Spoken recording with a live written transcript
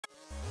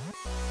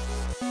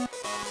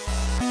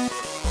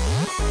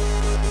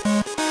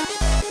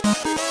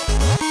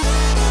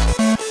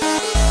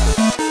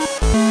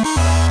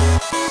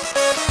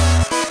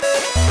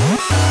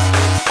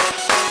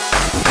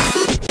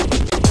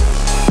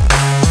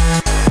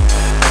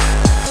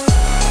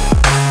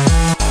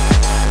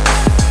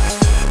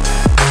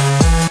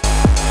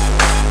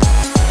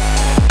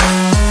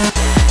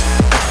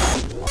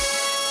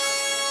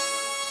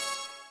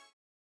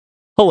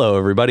Hello,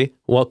 everybody.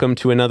 Welcome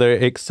to another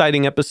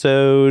exciting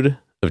episode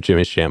of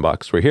Jimmy's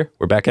Jambox. We're here.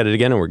 We're back at it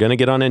again, and we're going to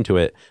get on into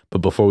it. But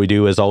before we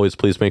do, as always,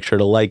 please make sure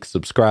to like,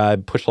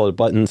 subscribe, push all the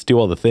buttons, do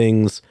all the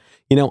things.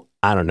 You know,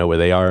 I don't know where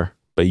they are,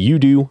 but you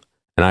do,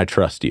 and I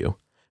trust you.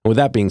 And with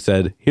that being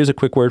said, here's a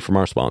quick word from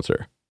our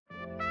sponsor.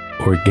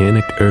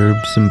 Organic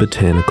herbs and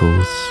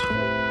botanicals,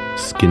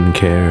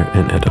 skincare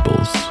and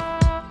edibles,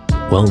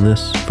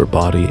 wellness for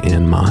body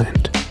and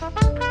mind.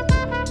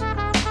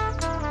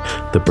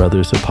 The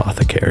Brothers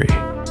Apothecary.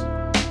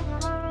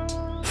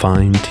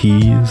 Fine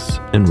teas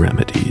and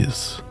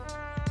remedies.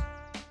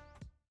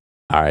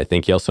 All right,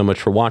 thank you all so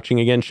much for watching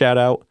again. Shout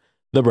out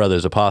The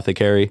Brothers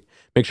Apothecary.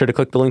 Make sure to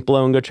click the link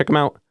below and go check them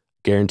out.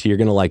 Guarantee you're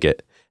going to like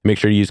it. Make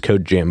sure to use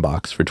code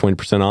JAMBOX for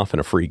 20% off and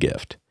a free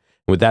gift.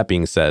 And with that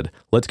being said,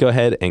 let's go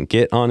ahead and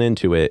get on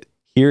into it.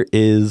 Here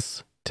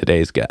is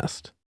today's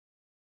guest.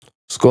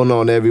 What's going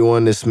on,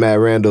 everyone? It's Mat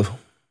Randol.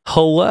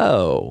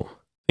 Hello.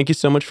 Thank you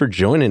so much for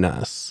joining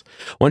us.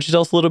 Why don't you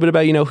tell us a little bit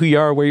about, who you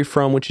are, where you're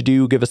from, what you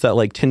do, give us that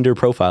like Tinder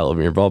profile of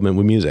your involvement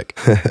with music.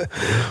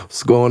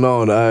 What's going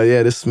on?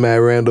 This is Mat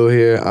Randol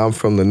here. I'm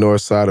from the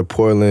north side of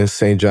Portland,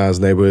 St. John's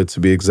neighborhood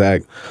to be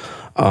exact.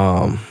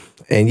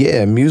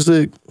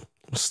 Music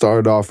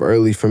started off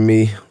early for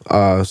me,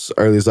 as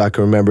early as I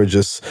can remember,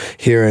 just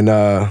hearing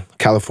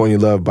California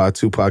Love by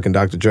Tupac and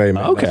Dr.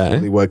 Man, okay. That's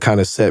really what kind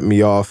of set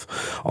me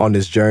off on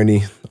this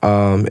journey.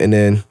 And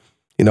then,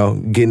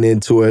 getting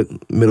into it,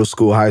 middle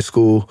school, high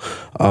school,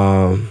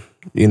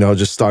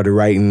 just started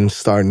writing,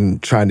 trying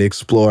to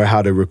explore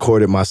how to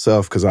record it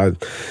myself because I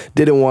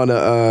didn't want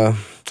to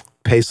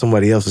pay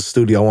somebody else's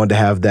studio. I wanted to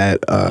have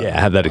that.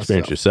 Have that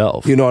experience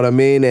yourself. You know what I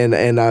mean? And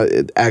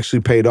it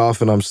actually paid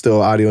off, and I'm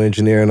still audio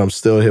engineer, and I'm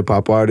still a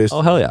hip-hop artist.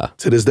 Oh, hell yeah.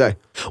 To this day.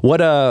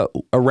 What,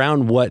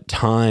 around what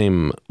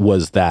time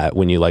was that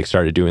when you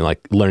started doing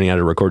learning how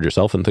to record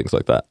yourself and things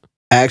like that?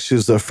 Actually, it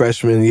was a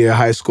freshman year of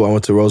high school. I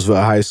went to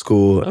Roosevelt High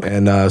School, okay.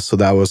 And so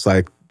that was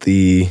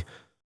the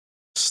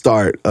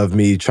start of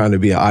me trying to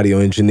be an audio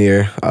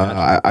engineer.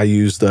 I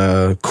used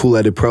Cool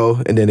Edit Pro,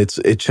 and then it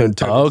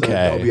turned into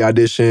Adobe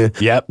Audition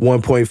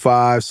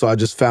 1.5. So I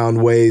just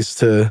found ways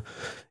to,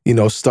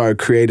 start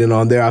creating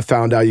on there. I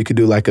found out you could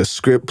do a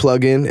script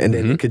plugin, and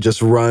then you could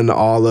just run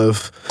all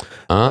of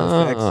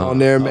effects on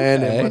there,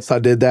 man. Okay. And once I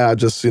did that, I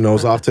just,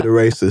 was off to the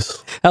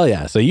races. Hell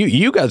yeah. So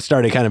you got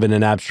started kind of in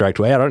an abstract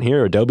way. I don't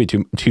hear Adobe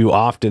too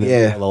often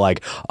in all the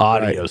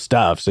audio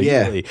stuff. So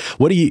really,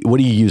 what do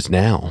you use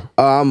now?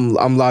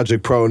 I'm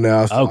Logic Pro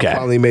now. So okay. I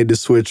finally made the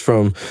switch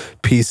from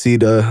PC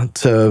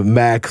to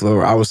Mac,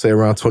 or I would say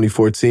around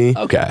 2014.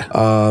 Okay.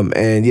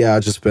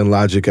 I've just been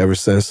Logic ever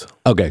since.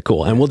 Okay,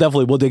 cool. And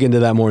we'll dig into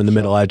that more in the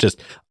middle.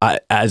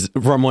 As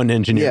from one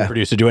engineer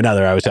producer to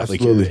another, I was definitely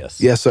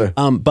curious. Yes, sir.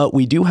 But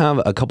we do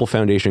have a couple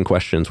foundation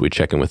questions we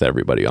check in with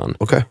everybody on.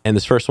 Okay. And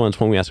this first one's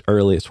one we ask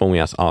early, it's one we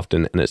ask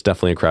often, and it's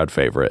definitely a crowd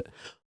favorite.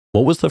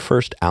 What was the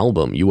first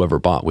album you ever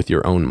bought with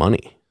your own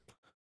money?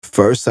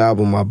 First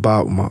album I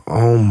bought with my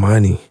own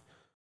money.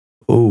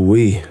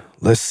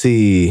 Let's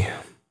see.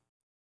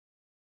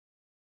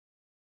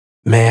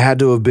 Man, it had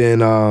to have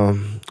been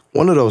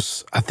one of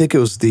those, I think it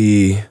was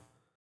the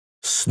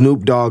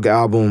Snoop Dogg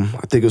album.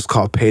 I think it was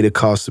called Pay the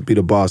Cost to Be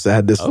the Boss. It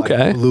had this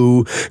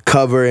blue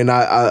cover, and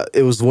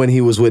it was when he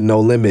was with No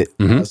Limit.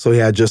 So he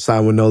had just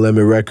signed with No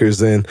Limit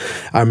Records, and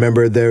I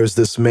remember there was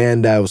this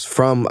man that was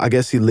from, I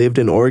guess he lived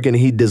in Oregon.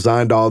 He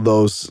designed all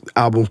those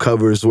album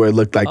covers where it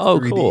looked like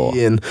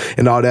 3D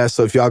and all that.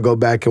 So if y'all go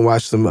back and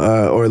watch them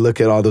or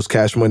look at all those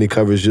Cash Money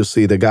covers, you'll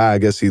see the guy, I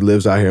guess he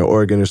lives out here in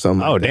Oregon or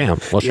something. Oh, damn.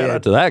 Well, shout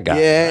out to that guy.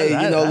 Yeah,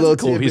 that's a little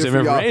cool piece of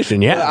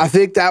information. Yeah. But I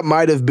think that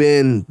might have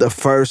been the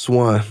first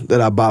one that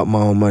I bought my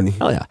own money.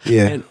 Hell yeah.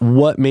 Yeah. And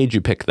what made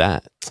you pick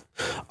that?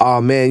 Oh,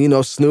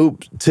 man,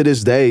 Snoop, to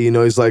this day,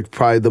 he's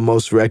probably the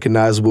most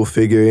recognizable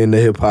figure in the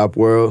hip-hop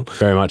world.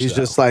 Very much He's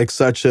just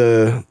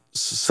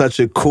such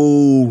a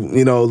cool,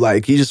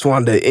 he just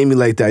wanted to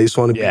emulate that. He just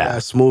wanted to be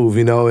that smooth,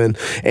 and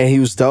he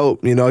was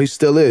dope, he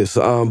still is.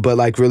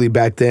 But really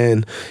back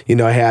then, he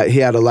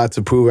had a lot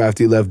to prove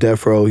after he left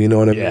Death Row, you know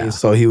what I mean?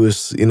 So he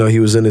was, he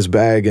was in his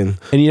bag. And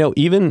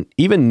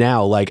even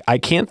now, I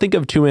can't think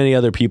of too many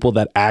other people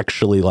that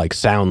actually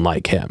sound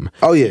like him.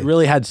 Oh yeah. He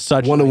really had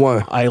such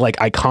one-to-one.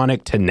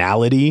 Iconic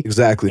tonality.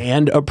 Exactly.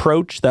 And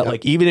approach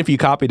that even if you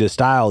copied his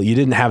style, you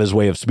didn't have his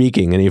way of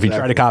speaking. And if you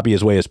try to copy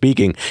his way of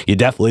speaking, you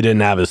definitely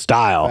didn't have his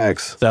style.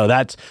 Facts. So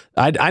that's,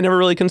 I never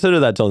really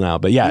considered that till now,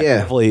 but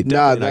definitely an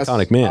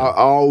iconic man. I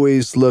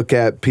always look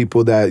at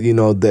people that,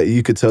 that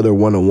you could tell they're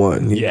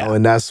one-on-one, you know,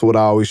 and that's what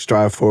I always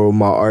strive for with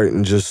my art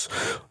and just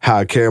how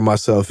I carry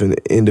myself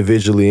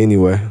individually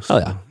anyway. So, oh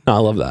yeah. No, I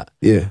love that.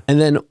 Yeah. And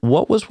then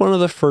what was one of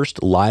the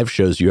first live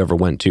shows you ever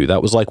went to?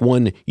 That was like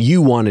one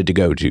you wanted to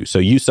go to. So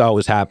you saw it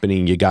was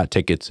happening, you got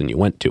tickets and you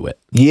went to it.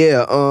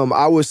 Yeah.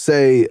 I would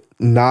say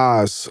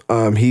Nas.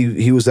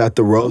 He was at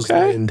the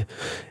Roseland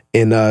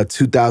in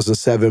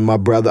 2007. I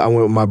went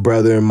with my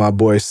brother and my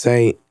boy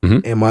Saint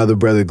and my other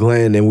brother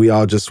Glenn, and we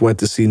all just went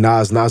to see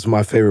Nas. Nas is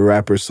my favorite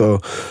rapper. So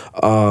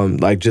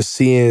like just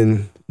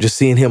seeing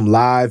him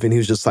live, and he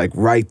was just like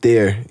right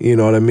there. You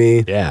know what I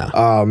mean? Yeah.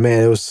 Oh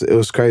man, it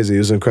was crazy. It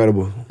was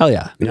incredible. Oh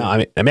yeah. No, I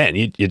mean, man,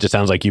 it just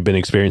sounds like you've been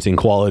experiencing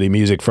quality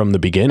music from the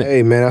beginning.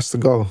 Hey man, that's the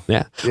goal.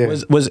 Yeah.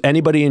 Was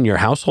anybody in your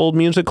household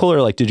musical,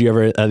 or like did you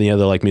ever any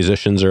other like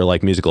musicians or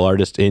like musical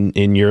artists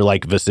in your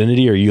like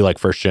vicinity, or are you like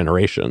first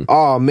generation?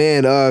 Oh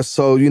man,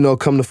 so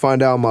come to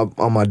find out,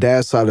 on my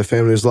dad's side of the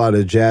family, there's a lot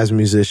of jazz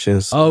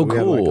musicians. Oh, we cool.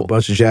 have, like, a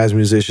bunch of jazz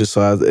musicians,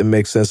 so it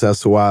makes sense as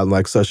to why I'm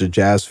like such a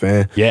jazz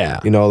fan. Yeah.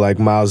 Like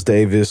Miles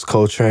Davis,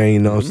 Coltrane, you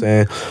know what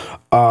I'm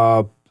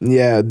saying?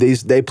 Yeah,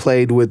 they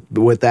played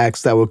with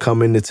acts that would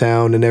come into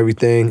town and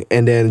everything.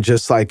 And then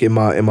just like in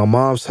my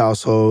mom's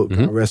household,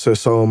 God rest her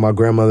soul, my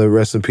grandmother,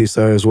 rest in peace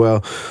to her as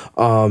well,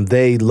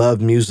 they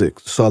loved music.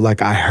 So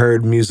like I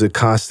heard music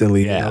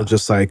constantly,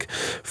 just like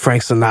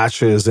Frank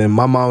Sinatra's. And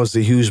my mom was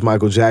a huge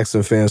Michael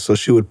Jackson fan, so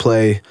she would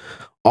play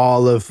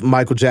all of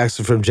Michael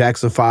Jackson from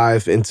Jackson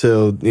 5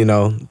 until,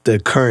 the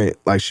current.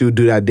 Like she would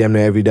do that damn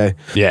near every day.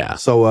 Yeah.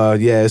 So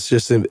it's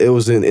just, it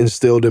was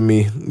instilled in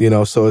me,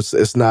 so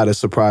it's not a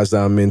surprise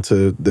that I'm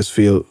into this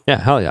field.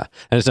 Yeah, hell yeah.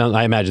 And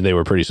I imagine they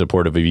were pretty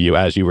supportive of you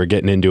as you were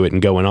getting into it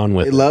and going on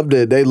with it. They loved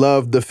it. They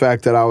loved the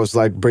fact that I was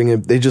like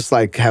they just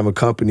like have a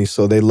company.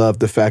 So they loved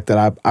the fact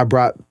that I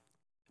brought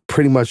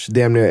pretty much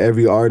damn near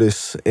every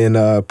artist in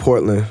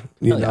Portland,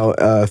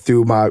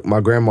 through my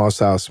grandma's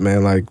house,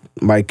 man, like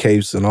Mike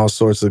Capes and all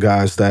sorts of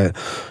guys that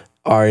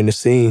are in the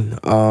scene.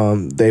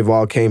 They've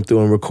all came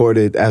through and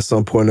recorded at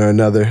some point or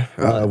another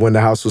when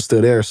the house was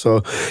still there.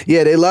 So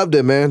yeah, they loved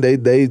it, man.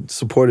 They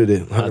supported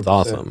it. 100%. That's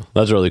awesome.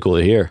 That's really cool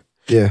to hear.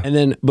 Yeah. And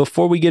then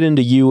before we get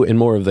into you and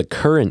more of the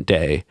current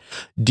day,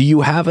 do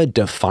you have a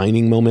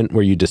defining moment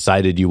where you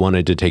decided you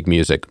wanted to take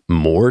music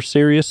more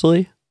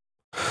seriously?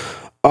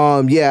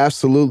 Yeah,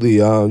 absolutely.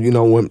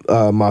 When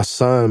my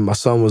son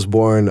was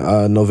born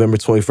November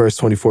 21st,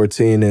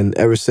 2014, and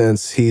ever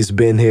since he's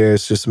been here,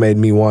 it's just made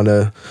me want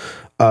to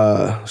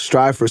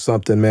strive for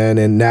something, man.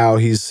 And now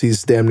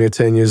he's damn near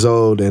 10 years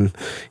old, and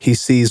he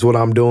sees what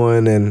I'm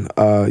doing, and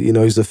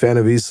he's a fan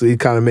of he's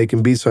kind of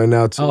making beats right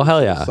now too. Oh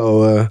hell yeah!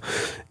 So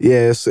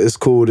it's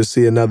cool to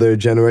see another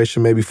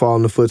generation maybe follow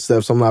in the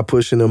footsteps. I'm not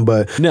pushing them,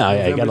 but no,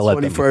 yeah, you gotta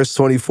let them. 21st,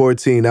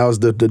 2014, that was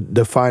the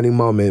defining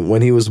moment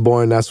when he was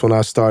born. That's when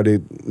I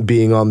started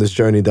being on this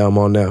journey that I'm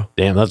on now.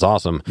 Damn, that's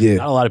awesome. Yeah,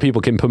 not a lot of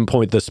people can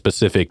pinpoint the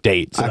specific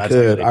date. So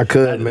I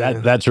could,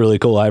 man. That's really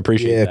cool. I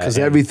appreciate that. Yeah, because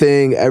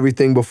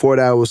everything before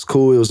that was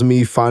cool. It was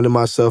me finding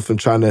myself and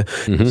trying to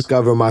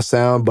discover my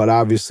sound. But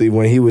obviously,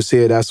 when he was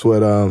here, that's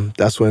what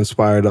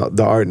inspired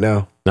the art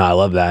now. No, I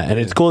love that, and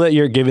it's cool that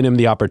you're giving him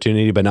the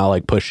opportunity, but not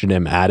like pushing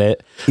him at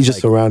it. He's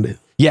just around it.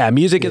 Yeah,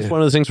 music is one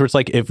of those things where it's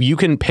like if you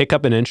can pick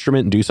up an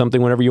instrument and do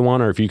something whenever you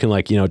want, or if you can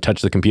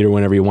touch the computer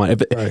whenever you want,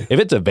 if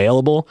it's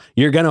available,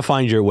 you're gonna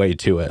find your way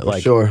to it.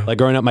 Like like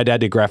growing up, my dad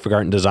did graphic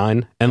art and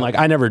design, and like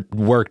I never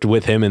worked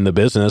with him in the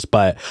business,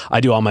 but I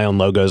do all my own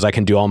logos. I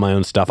can do all my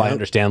own stuff. I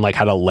understand like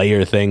how to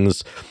layer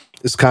things.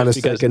 It's kind of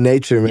second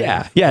nature,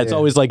 man. Yeah. It's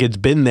always like it's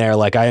been there.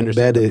 Like I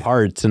understand the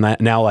parts, and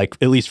now, like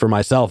at least for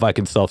myself, I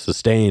can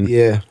self-sustain.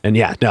 Yeah. And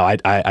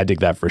I dig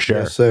that for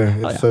sure. Yes, sir.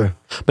 Yes, sir.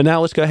 But now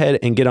let's go ahead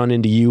and get on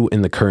into you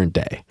in the current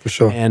day. For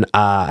sure. And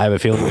I have a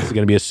feeling this is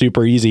going to be a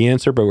super easy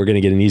answer, but we're going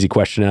to get an easy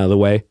question out of the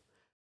way.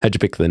 How'd you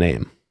pick the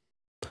name?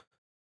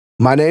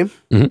 My name?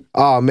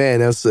 Oh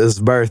man, that's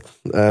birth.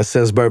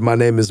 Since birth, my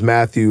name is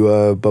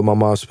Matthew, but my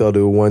mom spelled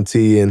it with one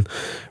T, and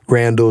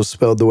Randall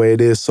spelled the way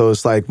it is. So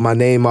it's like my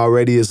name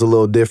already is a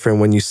little different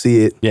when you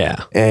see it.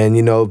 Yeah. And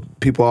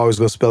people always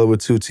gonna spell it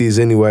with two T's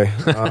anyway.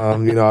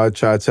 I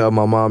try to tell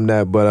my mom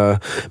that,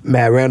 but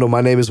Mat Randol,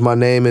 my name is my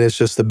name, and it's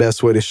just the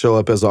best way to show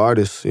up as an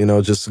artist.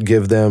 Just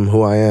give them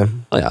who I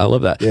am. Oh, yeah, I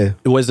love that. Yeah.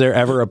 Was there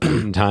ever a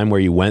point in time where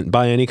you went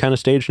by any kind of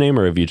stage name,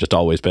 or have you just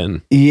always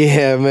been?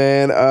 Yeah,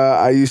 man.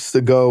 I used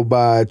to go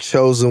by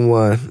Chosen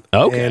One.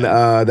 Okay. And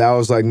that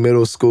was like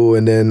middle school,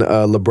 and then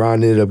LeBron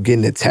ended up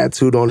getting it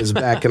tattooed on his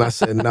back, and I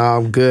said, nah,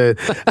 I'm good.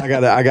 I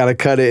gotta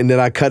cut it. And then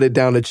I cut it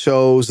down to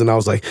Chose, and I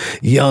was like,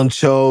 Young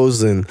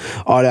Chose and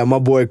all that. My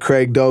boy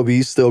Craig Doby,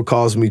 he still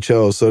calls me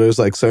Chose. So there's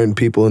like certain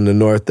people in the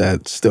North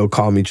that still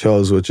call me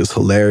Chose, which is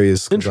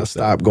hilarious because I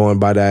stopped going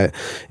by that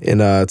in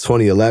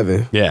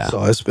 2011. Yeah.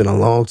 So it's been a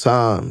long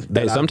time.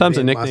 Hey, sometimes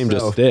a nickname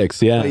just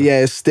sticks. Yeah. But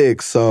yeah, it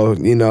sticks. So,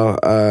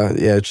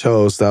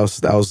 Chose,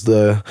 that was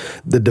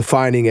the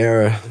defining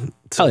era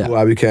to who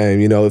I became.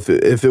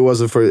 If it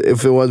wasn't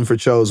for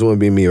Chose, it wouldn't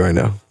be me right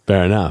now.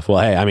 Fair enough. Well,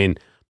 hey, I mean,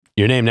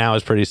 Your name now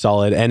is pretty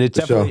solid, and it's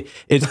definitely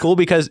it's cool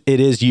because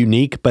it is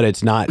unique, but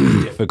it's not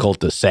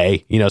difficult to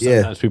say. You know,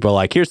 sometimes people are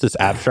like, "Here's this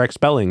abstract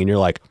spelling," and you're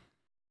like,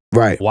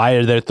 right, why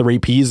are there 3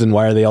 P's and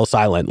why are they all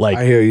silent? Like,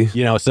 I hear you.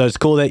 You know, so it's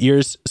cool that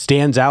yours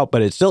stands out,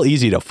 but it's still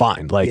easy to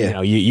find. Like, you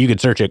know, you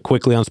could search it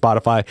quickly on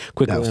Spotify,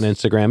 quickly on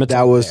Instagram.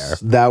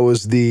 That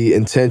was the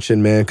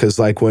intention, man. Because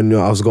like when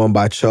I was going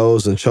by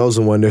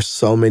Chosen One, there's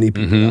so many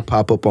people that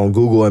pop up on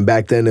Google, and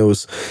back then it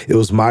was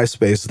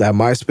MySpace. That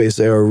MySpace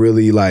era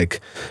really like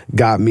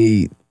got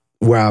me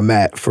where I'm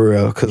at for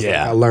real. Because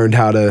I learned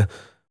how to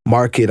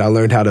market. I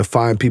learned how to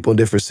find people in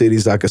different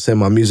cities I could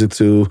send my music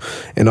to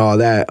and all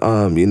that.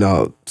 You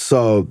know,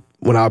 so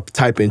when I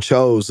type in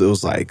Chose, it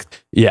was like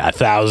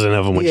 1,000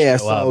 of them would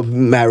show up.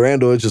 Mat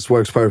Randol, it just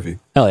works perfect.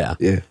 Hell yeah.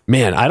 Yeah.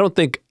 Man, I don't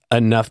think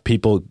enough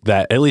people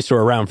that at least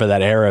were around for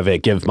that era of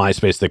it give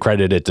MySpace the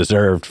credit it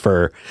deserved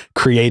for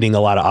creating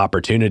a lot of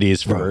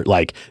opportunities for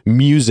like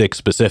music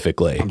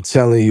specifically. I'm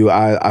telling you,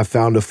 I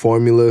found a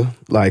formula.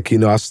 Like, you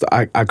know,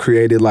 I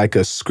created like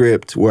a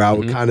script where I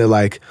would kind of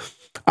like,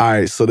 all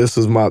right, so this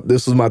was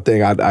my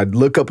thing. I'd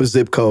look up a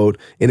zip code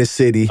in a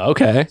city.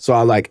 Okay. So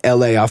I like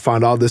LA. I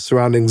find all the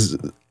surroundings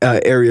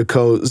area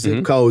code,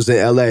 zip codes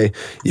in LA.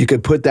 You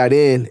could put that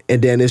in,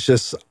 and then it's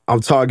just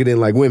I'm targeting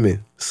like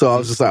women. So I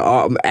was just like,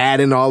 I'm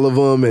adding all of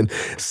them and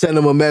send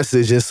them a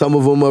message, and some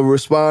of them will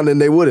respond and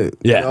they wouldn't.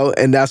 Yeah. You know?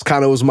 And that's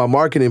kind of was my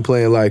marketing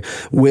plan. Like,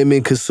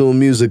 women consume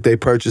music, they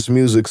purchase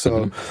music.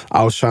 So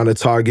I was trying to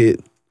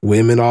target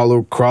women all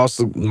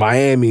across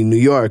Miami, New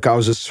York. I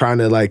was just trying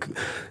to like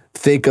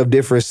think of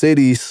different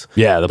cities.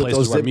 Yeah, the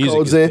places where music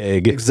is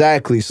big.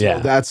 Exactly. So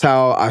that's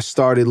how I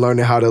started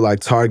learning how to like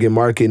target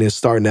marketing and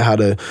starting how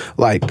to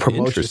like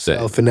promote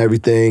yourself and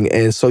everything.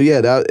 And so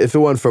that if it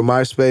wasn't for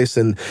MySpace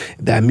and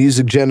that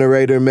music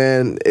generator,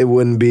 man, it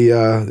wouldn't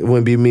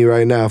be me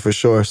right now for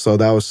sure. So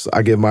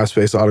I give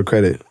MySpace all the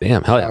credit.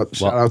 Damn, hell yeah.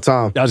 Shout out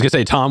Tom. I was gonna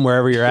say Tom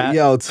wherever you're at.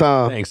 Yo,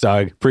 Tom. Thanks,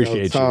 dog.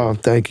 Appreciate you. Tom,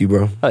 thank you,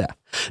 bro. Hell yeah.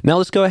 Now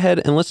let's go ahead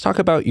and let's talk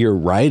about your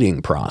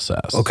writing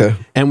process. Okay.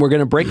 And we're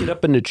going to break it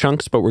up into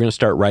chunks, but we're going to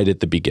start right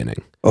at the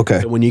beginning. Okay.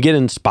 So when you get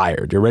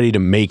inspired, you're ready to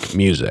make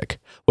music.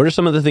 What are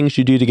some of the things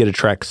you do to get a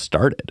track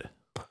started?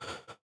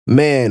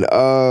 Man,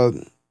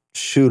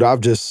 shoot, I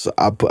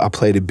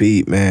play the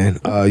beat, man.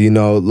 You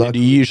know, do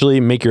you usually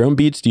make your own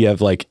beats? Do you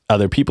have like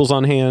other people's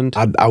on hand?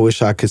 I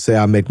wish I could say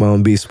I make my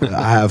own beats, but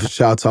I have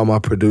shout out to all my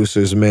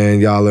producers, man.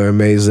 Y'all are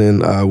amazing.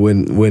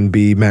 Wouldn't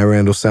be Mat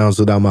Randol Sounds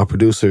without my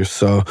producers.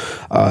 So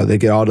they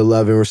get all the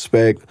love and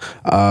respect.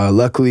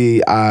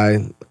 Luckily, I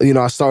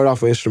started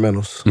off with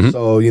instrumentals.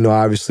 So, you know,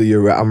 obviously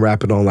I'm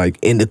rapping on like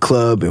In the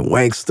Club and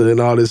Wanksta and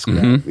all this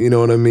crap, you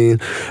know what I mean?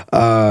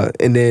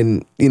 And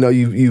then, you know,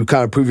 you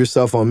kind of prove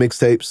yourself on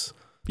mixtapes.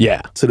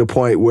 Yeah. To the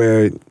point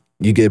where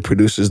you get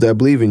producers that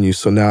believe in you.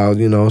 So now,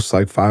 you know, it's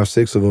like 5,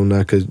 6 of them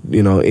that could,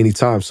 you know,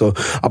 anytime. So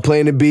I'm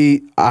playing the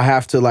beat. I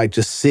have to like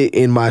just sit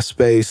in my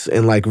space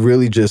and like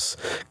really just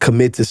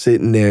commit to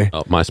sitting there.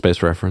 Oh,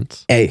 MySpace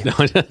reference. Hey,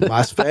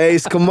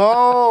 MySpace, come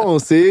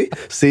on. See,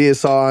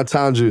 it's all on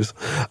time juice.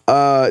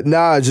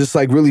 Just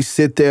like really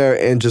sit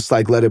there and just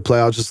like let it play.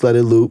 I'll just let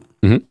it loop.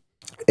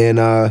 And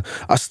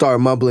I start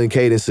mumbling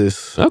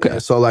cadences. Okay.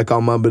 And so like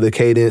I'll mumble the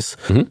cadence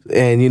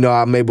and, you know,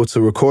 I'm able to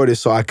record it.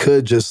 So I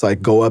could just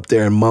like go up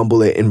there and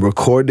mumble it and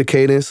record the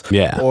cadence.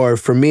 Yeah. Or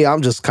for me,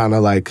 I'm just kind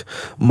of like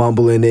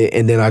mumbling it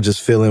and then I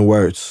just fill in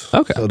words.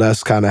 Okay. So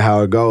that's kind of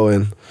how it go.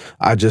 And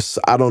I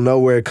don't know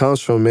where it comes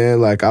from,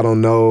 man. Like, I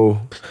don't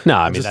know. No,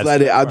 I mean, I just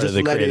let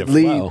it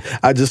lead.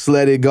 I just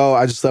let it go.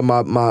 I just let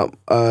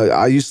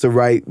I used to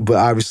write, but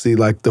obviously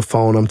like the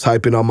phone, I'm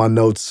typing on my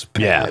notes,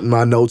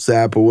 my notes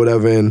app or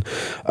whatever. And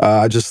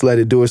I just let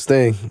it do its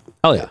thing.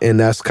 Oh yeah. And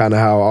that's kind of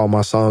how all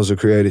my songs are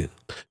created.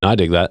 No, I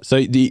dig that.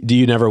 So do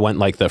you never went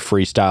like the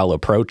freestyle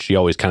approach? You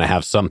always kind of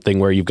have something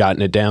where you've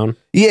gotten it down?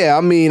 Yeah,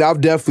 I mean,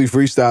 I've definitely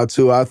freestyled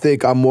too. I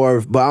think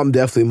I'm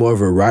definitely more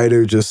of a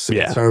writer just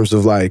in terms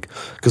of like,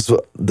 because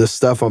the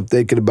stuff I'm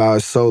thinking about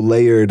is so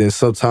layered and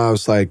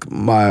sometimes like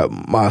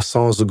my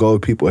songs will go over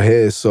people's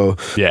heads. So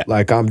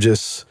like I'm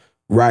just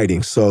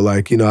writing. So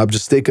like, you know, I'm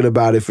just thinking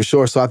about it for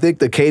sure. So I think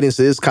the cadence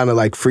is kind of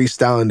like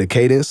freestyling the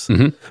cadence,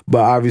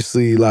 but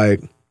obviously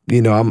like,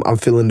 you know, I'm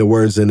filling the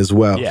words in as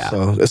well. Yeah.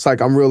 So it's like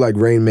I'm real like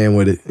Rain Man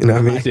with it. You know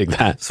what I mean? I dig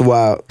that. It's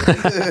wild.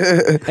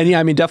 And yeah,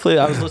 I mean, definitely.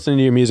 I was listening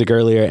to your music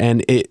earlier,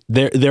 and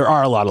there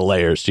are a lot of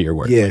layers to your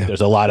work. Yeah. Like,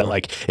 there's a lot of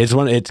like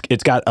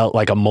it's got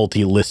like a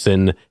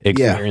multi-listen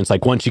experience.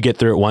 Like once you get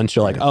through it once,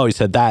 you're like, oh, he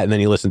said that, and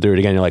then you listen through it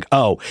again, you're like,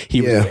 oh,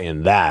 he was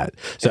saying that.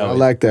 So I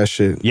like that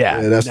shit.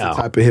 Yeah, that's the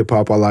type of hip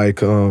hop I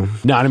like. No,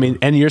 I mean,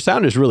 and your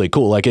sound is really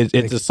cool. Like it's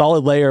a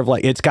solid layer of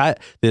like it's got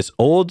this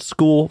old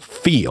school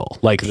feel,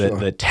 like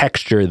the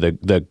texture,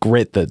 the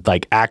grit. The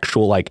like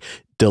actual like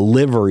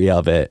delivery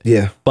of it,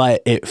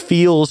 but it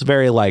feels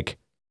very like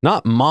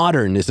not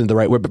modern isn't the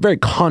right word, but very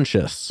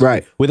conscious,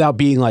 right? Without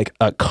being like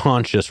a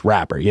conscious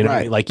rapper, you know, what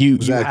I mean? Like you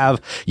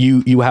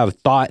have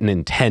thought and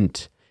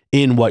intent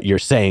in what you're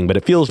saying, but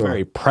it feels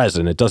very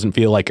present. It doesn't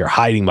feel like you're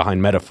hiding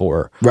behind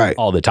metaphor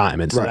all the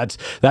time. And so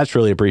that's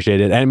really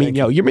appreciated. And I mean,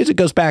 your music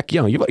goes back,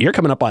 you're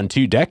coming up on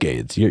 2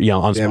 decades. On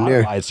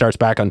Spotify, it starts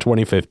back on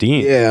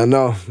 2015. Yeah, I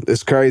know.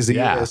 It's crazy.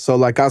 Yeah. So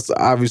like,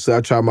 obviously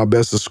I tried my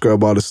best to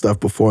scrub all the stuff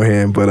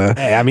beforehand, but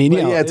hey, I mean,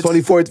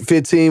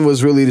 2015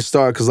 was really the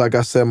start because like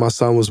I said, my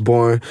son was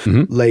born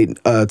late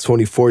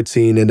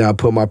 2014, and I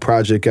put my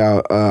project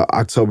out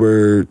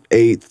October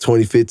 8th,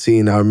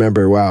 2015. I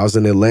remember, I was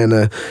in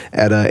Atlanta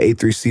at a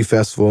A3C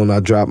festival, and I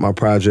dropped my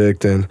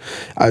project, and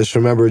I just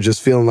remember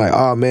just feeling like,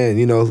 oh man,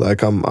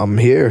 like I'm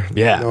here.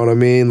 Yeah. You know what I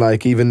mean?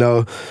 Like, even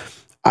though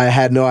I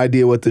had no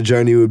idea what the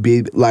journey would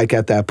be like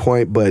at that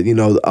point, but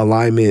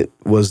alignment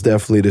was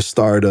definitely the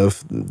start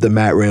of the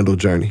Mat Randol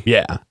journey.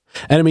 Yeah.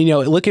 And I mean,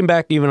 looking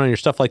back even on your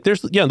stuff, like there's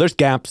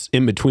gaps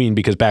in between,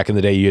 because back in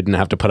the day you didn't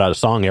have to put out a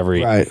song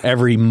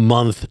every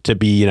month to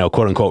be,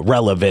 quote unquote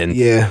relevant.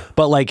 Yeah.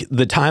 But like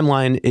the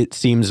timeline, it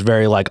seems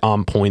very like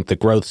on point. The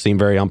growth seemed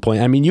very on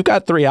point. I mean, you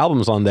got 3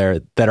 albums on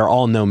there that are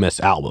all no miss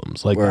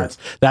albums. Like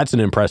that's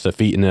an impressive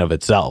feat in and of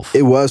itself.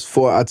 It was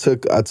I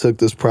took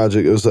this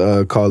project. It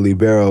was called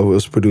Libero. It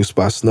was produced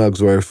by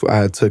Snugsworth. I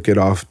had took it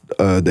off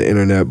the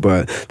internet,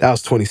 but that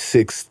was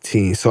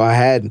 2016. So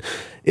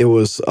it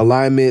was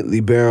Alignment,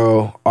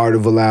 Libero, Art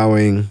of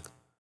Allowing,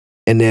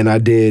 and then I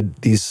did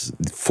these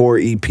 4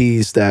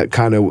 EPs that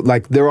kind of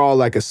like, they're all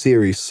like a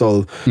series.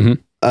 So, and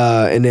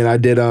then I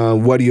did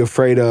What Are You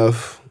Afraid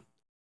Of?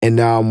 And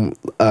now I'm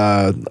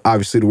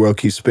obviously The World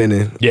Keeps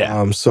Spinning.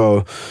 Yeah.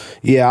 So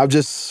yeah, I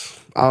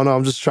don't know.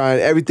 I'm just trying.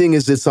 Everything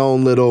is its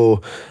own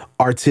little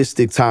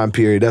artistic time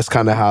period. That's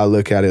kind of how I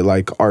look at it,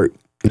 like art.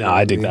 No,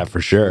 I dig that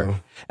for sure. So.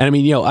 And I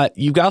mean,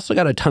 you've also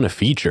got a ton of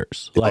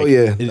features. Like,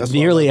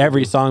 nearly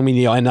every song. I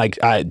mean, and like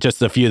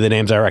just a few of the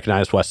names I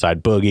recognize: West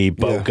Side Boogie,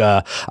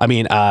 Boca. Yeah. I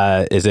mean,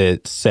 is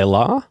it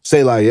Selah?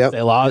 Selah, yeah.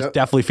 Selah is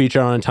definitely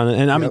featured on a ton of,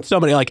 and I mean,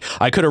 so many. Like,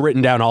 I could have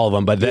written down all of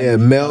them, but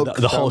then Milk,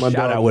 the whole shout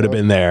out would have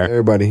been there.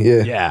 Everybody,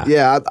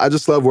 yeah. I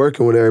just love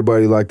working with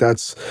everybody. Like,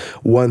 that's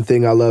one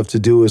thing I love to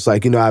do. Is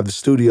like, I have the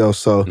studio,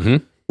 so.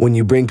 When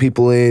you bring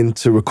people in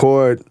to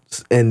record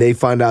and they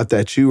find out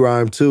that you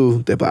rhyme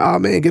too, they're like, oh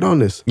man, get on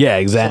this. Yeah,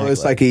 exactly. So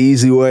it's like an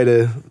easy way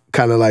to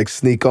kind of like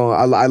sneak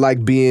on. I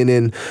like being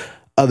in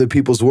other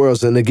people's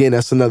worlds. And again,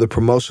 that's another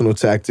promotional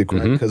tactic,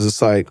 right? Because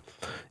it's like,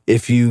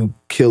 if you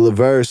kill a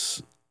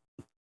verse,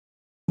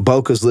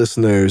 Boca's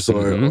listeners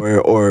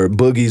or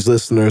Boogie's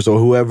listeners or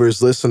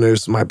whoever's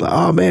listeners might be like,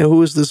 oh man,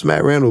 who is this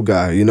Mat Randol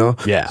guy,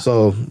 Yeah.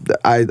 So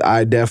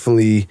I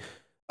definitely...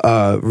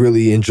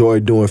 really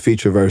enjoyed doing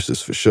feature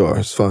verses for sure.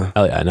 It's fun.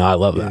 Hell yeah, no, I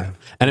love that.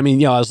 And I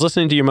mean, I was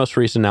listening to your most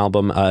recent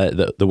album,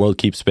 The World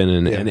Keeps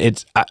Spinning, and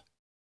it's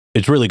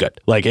really good.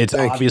 Like, it's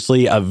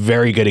obviously a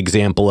very good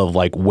example of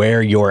like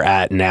where you're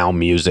at now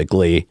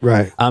musically.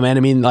 Right. And I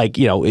mean, like,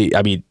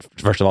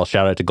 first of all,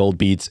 shout out to Gold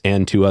Beats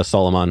and to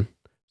Solomon,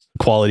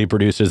 quality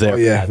producers there.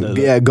 Oh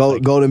yeah,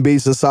 Golden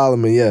Beats and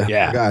Solomon.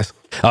 Yeah, guys.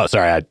 Oh,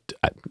 sorry,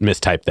 I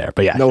mistyped there,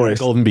 but yeah, no worries.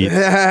 Golden Beats.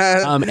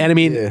 And I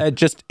mean,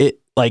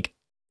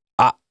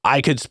 I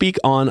could speak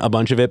on a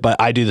bunch of it, but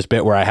I do this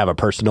bit where I have a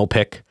personal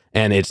pick,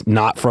 and it's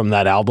not from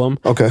that album.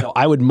 Okay. So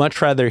I would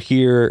much rather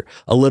hear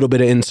a little bit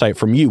of insight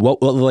from you.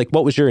 What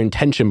was your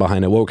intention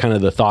behind it? What were kind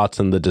of the thoughts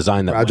and the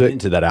design that went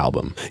into that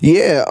album?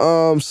 Yeah.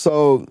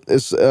 So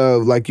it's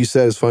like you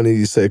said, it's funny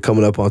you said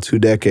coming up on 2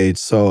 decades.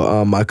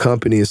 So my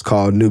company is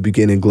called New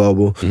Beginning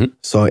Global.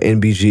 So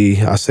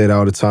NBG, I say it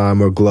all the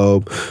time, or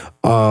Globe.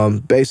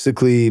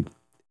 Basically,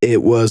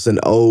 it was an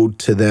ode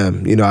to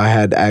them. I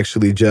had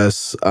actually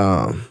just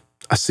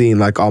I seen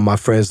like all my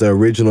friends, the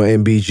original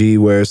NBG,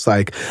 where it's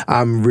like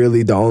I'm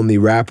really the only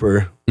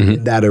rapper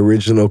in that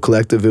original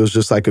collective. It was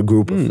just like a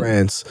group of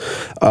friends.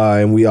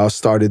 And we all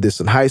started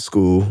this in high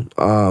school,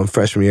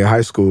 freshman year of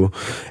high school.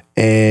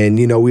 And,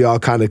 we all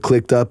kind of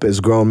clicked up as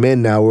grown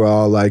men now. We're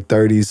all like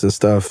 30s and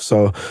stuff.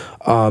 So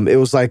it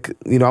was like,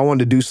 I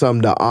wanted to do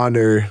something to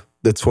honor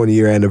the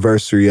 20-year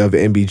anniversary of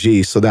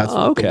NBG. So that's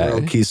what The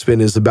World Keeps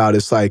Spinning is about.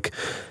 It's like,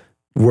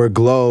 we're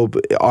Globe,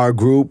 our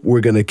group,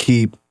 we're going to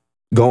keep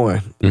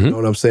going. You know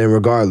what I'm saying?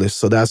 Regardless.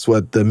 So that's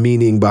what the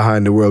meaning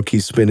behind The World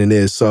Keeps Spinning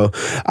is. So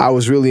I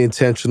was really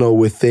intentional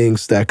with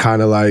things that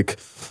kind of like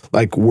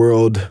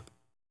world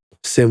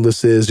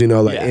symbolisms,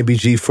 like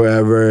NBG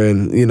Forever.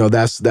 And,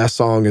 that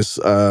song is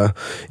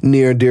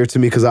near and dear to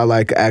me because I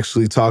like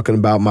actually talking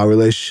about my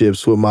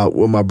relationships with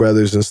my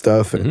brothers and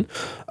stuff. And,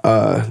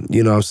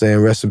 what I'm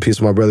saying? Rest in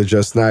peace, my brother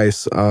Just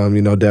Nice.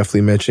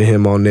 Definitely mention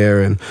him on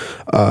there. And,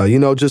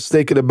 just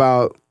thinking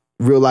about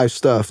real life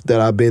stuff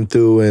that I've been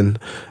through, and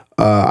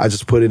I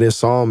just put it in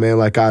song, man.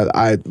 Like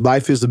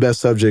life is the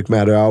best subject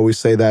matter. I always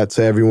say that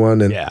to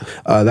everyone, and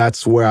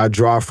that's where I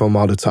draw from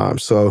all the time.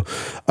 So,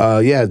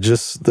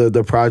 just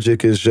the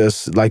project is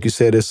just like you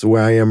said. It's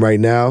where I am right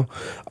now,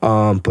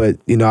 but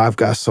I've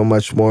got so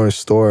much more in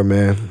store,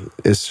 man.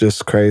 It's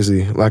just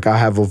crazy. Like I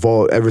have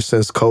evolved ever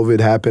since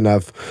COVID happened.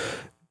 I've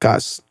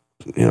got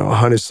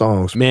 100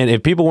 songs. Man,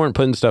 if people weren't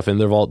putting stuff in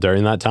their vault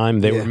during that time,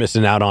 they were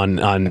missing out on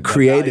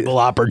valuable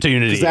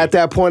opportunity. Because at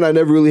that point, I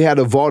never really had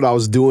a vault. I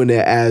was doing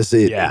it as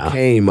it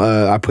came.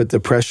 I put the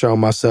pressure on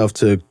myself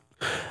to.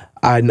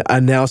 I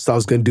announced I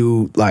was going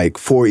to do like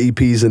 4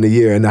 EPs in a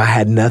year, and I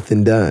had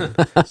nothing done.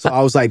 So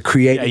I was like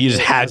creating. You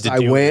just had to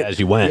do it as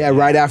you went. Yeah,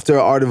 right after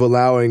Art of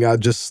Allowing, I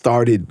just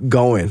started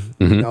going.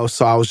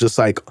 So I was just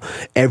like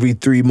every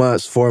 3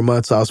 months, 4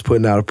 months, I was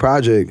putting out a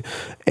project,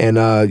 and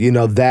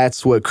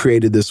that's what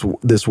created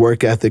this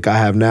work ethic I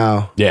have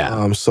now.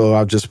 Yeah. So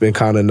I've just been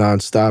kind of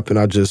nonstop, and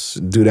I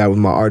just do that with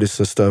my artists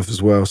and stuff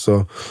as well.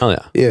 So. Oh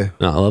yeah. Yeah.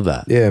 No, I love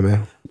that. Yeah,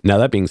 man. Now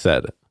that being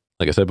said,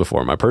 like I said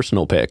before, my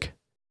personal pick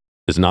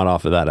is not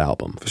off of that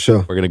album. For sure.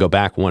 We're going to go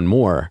back one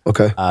more.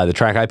 Okay. The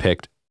track I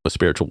picked was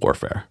Spiritual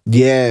Warfare.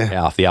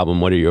 Yeah. Off the album,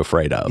 What Are You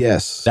Afraid Of?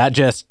 Yes. That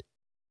just,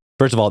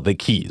 first of all, the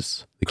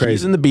keys. The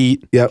keys in the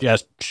beat,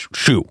 just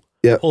shoot.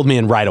 Pulled me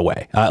in right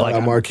away.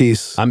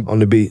 Marquise on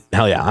the beat.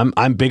 Hell yeah.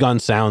 I'm big on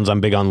sounds. I'm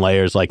big on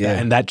layers like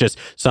that. And that just,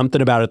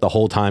 something about it the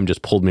whole time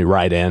just pulled me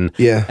right in.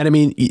 Yeah. And I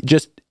mean,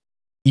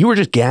 you were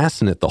just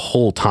gassing it the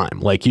whole time.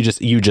 Like you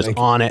just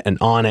on it and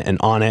on it and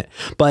on it.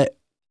 But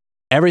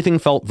everything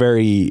felt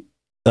very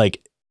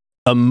like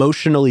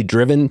emotionally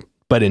driven,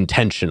 but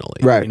intentionally.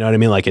 Right. You know what I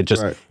mean? Like it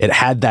just, it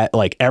had that,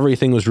 like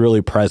everything was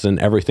really present.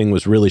 Everything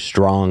was really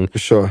strong. For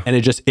sure. And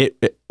it just, it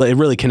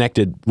really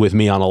connected with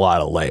me on a lot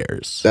of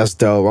layers. That's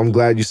dope. I'm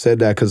glad you said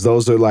that, because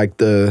those are like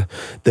the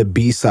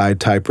B-side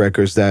type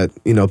records that,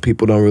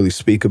 people don't really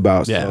speak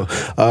about. Yeah.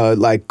 So,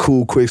 like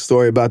cool, quick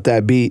story about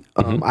that beat.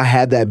 I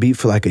had that beat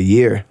for like a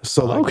year.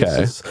 So like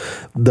this is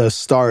the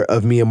start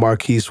of me and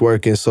Marquise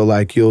working. So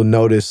like you'll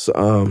notice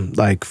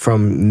like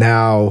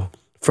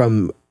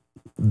from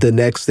the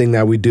next thing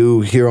that we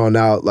do here on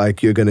out,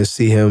 like you're gonna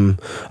see him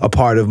a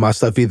part of my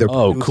stuff, either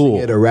producing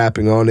it or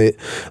rapping on it.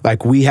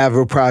 Like we have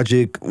a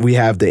project, we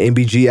have the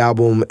MBG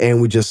album,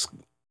 and we just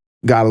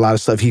got a lot of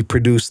stuff. He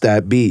produced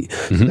that beat.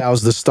 So that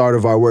was the start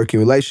of our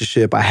working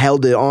relationship. I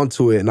held it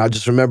onto it, and I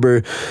just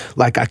remember,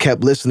 like, I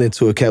kept listening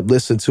to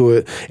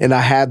it, and I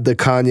had the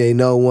Kanye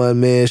No One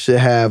Man Should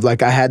Have,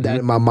 like, I had that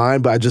in my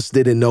mind, but I just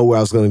didn't know where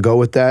I was going to go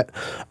with that.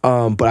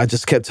 But I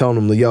just kept telling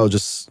him, like, yo,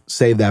 just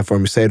save that for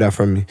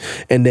me.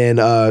 And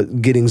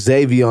then getting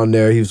Xavier on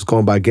there, he was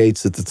going by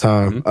Gates at the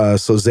time.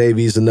 So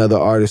Xavier's another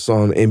artist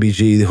on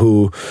MBG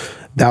who,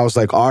 that was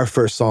like our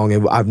first song,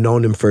 and I've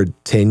known him for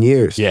 10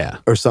 years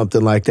or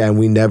something like that, and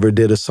we never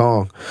did a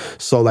song.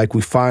 So like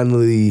we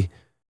finally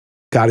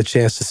got a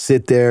chance to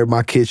sit there in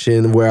my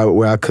kitchen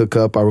where I cook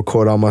up. I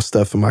record all my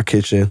stuff in my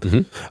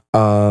kitchen.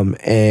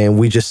 And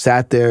we just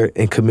sat there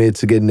and committed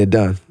to getting it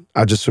done.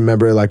 I just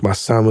remember like my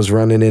son was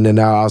running in and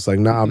out. I was like,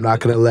 nah, I'm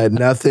not going to let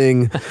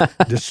nothing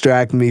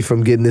distract me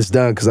from getting this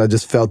done, because I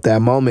just felt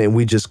that moment, and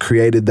we just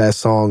created that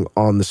song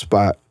on the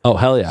spot. Oh,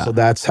 hell yeah. So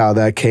that's how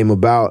that came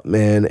about,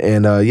 man.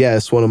 And yeah,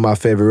 it's one of my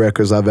favorite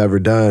records I've ever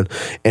done.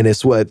 And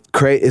it's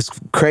it's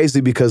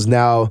crazy because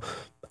now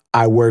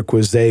I work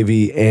with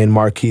Xavier and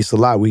Marquise a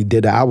lot. We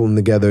did an album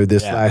together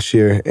this last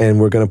year, and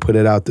we're going to put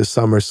it out this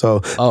summer. So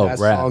that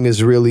song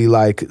is really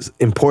like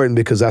important,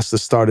 because that's the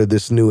start of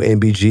this new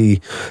MBG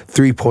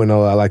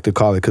 3.0, I like to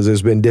call it, because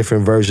there's been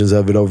different versions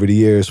of it over the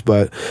years,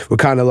 but we're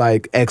kind of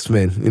like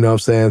X-Men, you know what I'm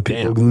saying?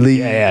 People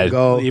leave,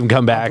 go. Even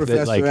come back.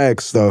 Professor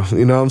X, though,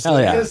 you know what I'm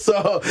saying? Yeah.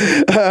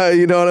 So,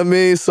 you know what I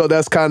mean? So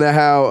that's kind of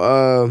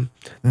how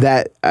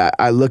that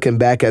I looking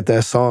back at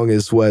that song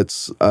is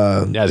what's it's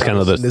kind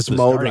of this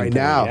mode right point.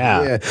 now.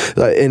 Yeah.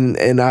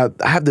 And I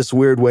have this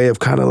weird way of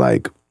kind of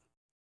like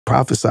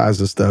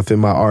prophesizing stuff in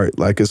my art.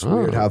 Like it's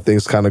weird how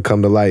things kind of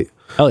come to light.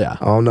 Hell yeah.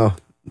 I don't know.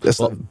 That's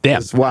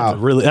wow.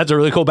 That's a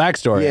really cool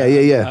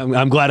backstory. Yeah.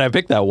 I'm glad I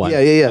picked that one.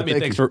 Yeah. I mean,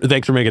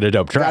 thanks for making a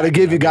dope track.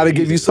 Gotta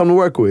give you something to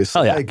work with.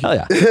 Hell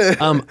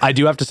yeah. I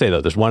do have to say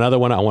though, there's one other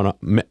one I want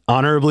to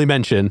honorably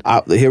mention.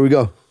 Here we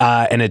go.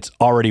 And it's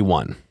already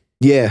won.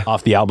 Yeah.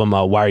 Off the album,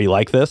 Why Are You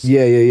Like This?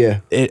 Yeah.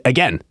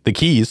 Again, the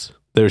keys.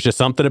 There's just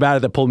something about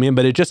it that pulled me in,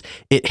 but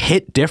it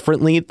hit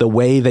differently the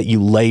way that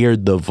you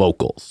layered the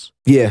vocals.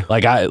 Yeah.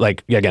 Again,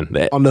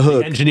 on the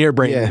hook. The engineer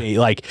brain me.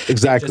 Like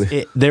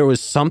exactly. There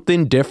was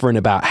something different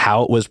about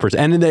how it was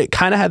presented. And it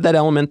kind of had that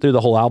element through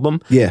the whole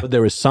album. Yeah. But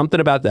there was something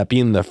about that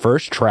being the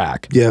first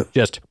track. Yeah.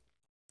 Just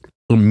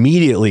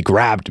immediately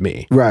grabbed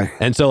me. Right.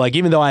 And so like,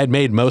 even though I had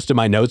made most of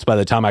my notes by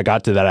the time I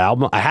got to that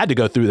album, I had to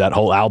go through that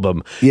whole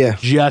album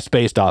just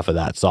based off of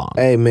that song.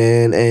 Hey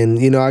man, and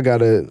you know, I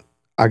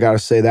gotta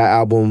say that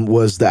album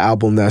was the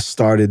album that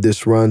started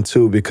this run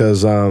too,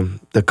 because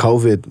that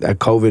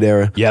COVID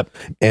era. Yep.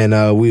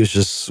 And we was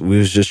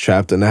just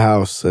trapped in the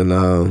house,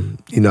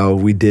 and you know,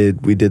 we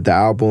did the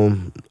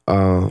album.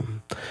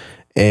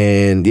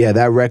 And yeah,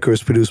 that record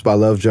was produced by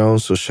Love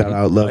Jones, so shout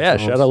out Love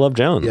Jones. Shout out Love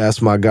Jones. Yeah,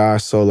 that's my guy.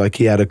 So like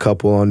he had a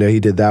couple on there. He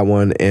did that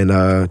one,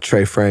 and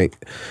Trey Frank.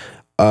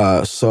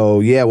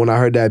 So yeah, when I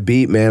heard that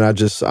beat, man, I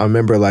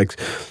remember like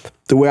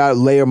the way I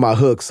layer my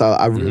hooks.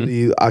 I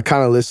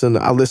listen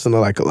to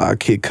like a lot of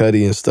Kid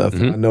Cudi and stuff.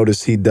 And I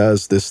noticed he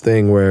does this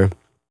thing where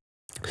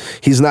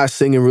he's not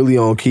singing really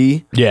on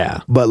key.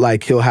 Yeah. But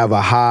like he'll have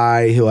a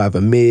high, he'll have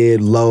a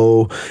mid,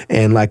 low,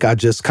 and like I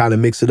just kind of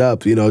mix it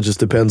up, it just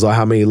depends on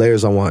how many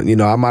layers I want.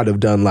 I might have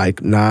done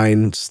like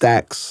 9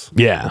 stacks.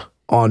 Yeah.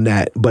 On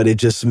that, but it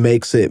just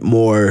makes it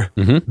more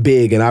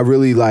big. And I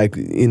really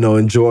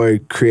enjoy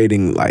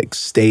creating like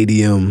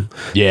stadium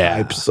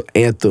types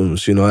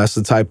anthems. That's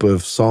the type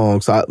of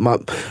songs.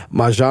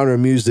 My genre of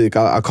music,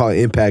 I call it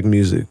impact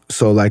music.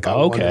 So like I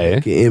want to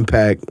make an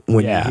impact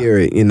when you hear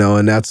it,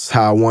 and that's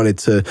how I wanted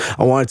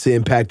to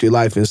impact your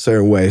life in a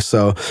certain way.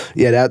 So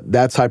yeah,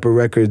 that type of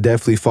record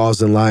definitely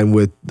falls in line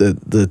with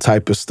the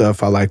type of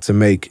stuff I like to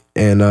make.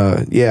 And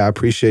I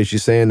appreciate you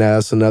saying that.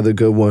 That's another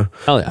good one.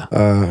 Hell yeah.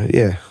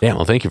 Yeah. Yeah,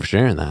 well, thank you for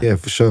sharing that. Yeah,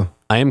 for sure.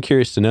 I am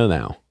curious to know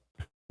now,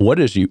 what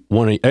is you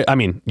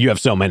have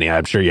so many,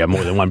 I'm sure you have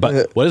more than one,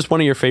 but what is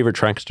one of your favorite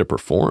tracks to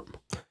perform?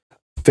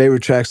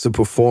 Favorite tracks to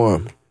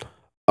perform?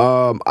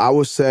 I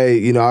would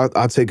say,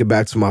 I'll take it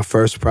back to my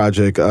first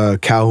project,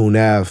 Calhoun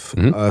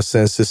Ave,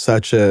 since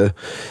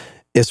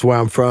it's where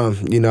I'm from.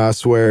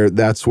 That's where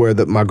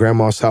my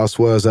grandma's house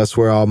was. That's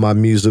where all my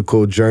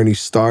musical journey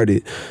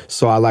started.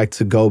 So I like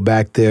to go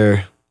back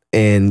there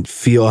and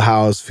feel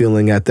how I was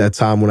feeling at that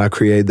time when I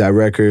created that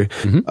record.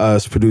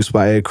 It's produced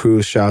by Ed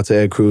Cruz. Shout out to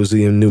Ed Cruz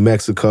in New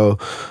Mexico.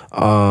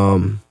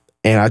 And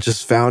I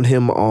just found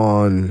him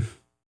on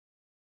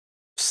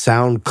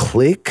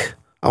SoundClick,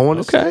 I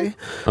want to say.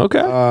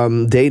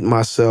 Okay. Date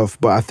myself,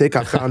 but I think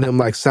I found him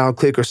like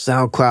SoundClick or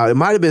SoundCloud. It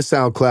might have been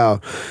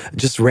SoundCloud.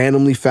 Just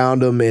randomly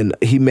found him, and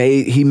he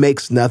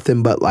makes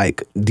nothing but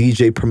like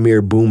DJ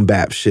Premier boom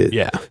bap shit.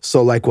 Yeah.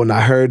 So like when I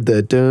heard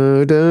the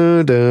dun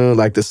dun dun,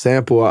 like the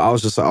sample, I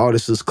was just like, oh,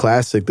 this is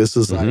classic. This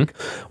is like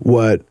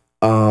what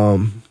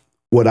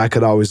I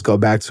could always go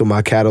back to in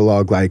my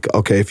catalog. Like,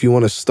 okay, if you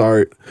want to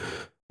start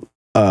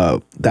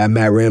that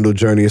Mat Randol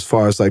journey as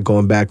far as like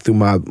going back through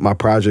my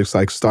projects,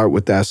 like start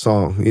with that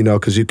song,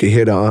 because you can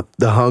hear the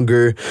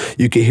hunger,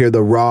 you can hear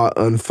the raw,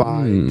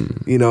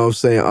 unfined,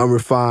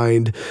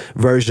 unrefined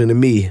version of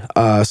me.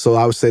 So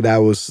I would say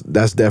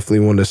that's definitely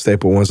one of the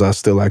staple ones I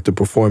still like to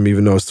perform,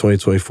 even though it's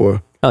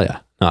 2024. Oh yeah,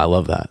 no, I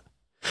love that.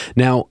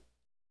 Now,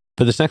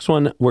 for this next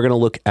one, we're going to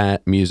look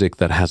at music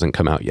that hasn't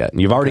come out yet.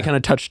 And you've already kind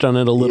of touched on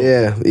it a little.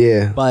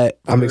 Yeah. But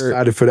I'm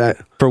excited for that.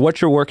 For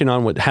what you're working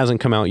on, what hasn't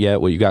come out yet,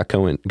 what you got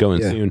going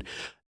soon,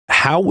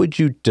 how would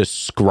you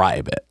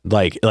describe it?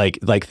 Like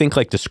think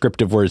like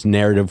descriptive words,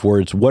 narrative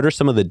words. What are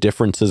some of the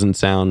differences in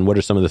sound? What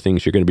are some of the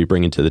things you're going to be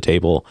bringing to the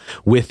table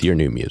with your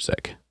new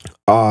music?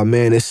 Oh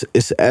man,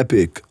 it's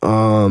epic.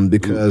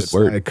 Because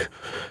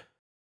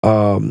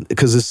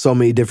because there's so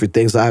many different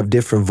things. I have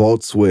different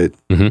vaults with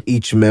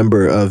each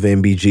member of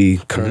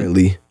NBG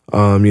currently.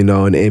 And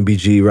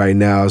NBG right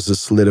now is the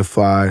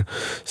Solidified,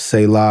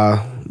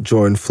 Selah,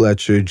 Jordan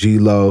Fletcher,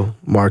 G-Lo,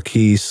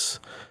 Marquise,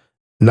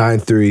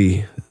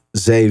 9-3,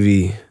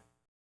 Xavier,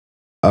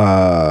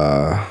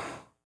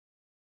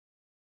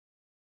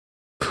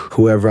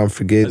 whoever I'm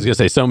forgetting. I was gonna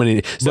say so many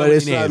it's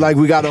names. Like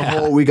we got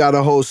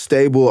a whole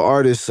stable of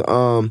artists,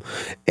 and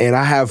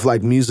I have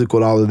like music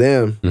with all of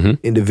them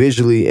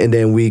individually, and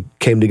then we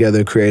came together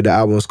and created the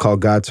album. It's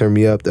called God Turn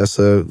Me Up. That's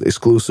a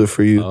exclusive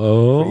for you,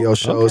 for your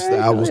shows. The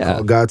album's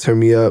called God Turn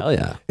Me Up,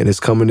 and it's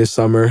coming this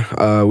summer.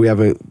 We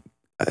haven't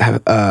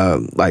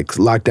like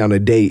locked down a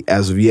date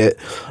as of yet,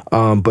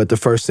 but the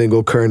first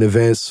single, Current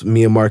Events,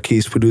 me and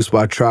Marquise, produced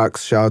by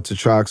Trox. Shout out to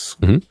Trox,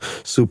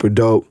 super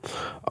dope.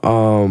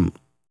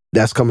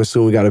 That's coming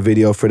soon. We got a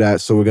video for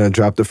that, so we're gonna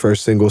drop the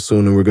first single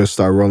soon, and we're gonna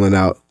start rolling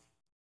out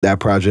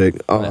that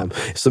project.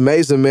 It's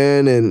amazing,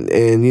 man,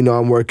 and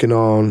I'm working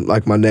on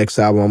like my next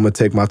album. I'm gonna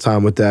take my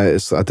time with that.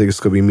 I think it's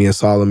gonna be me and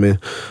Solomon,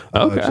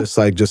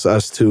 just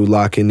us two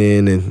locking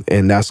in,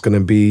 and that's gonna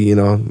be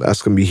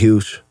that's gonna be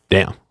huge.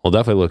 Damn, well,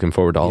 definitely looking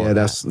forward to all of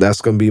that. That's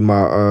gonna be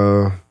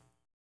my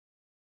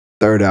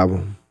third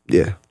album.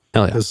 Yeah.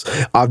 Hell yeah.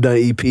 Because I've done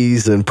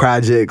EPs and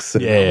projects.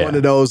 And I'm one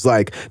of those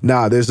like,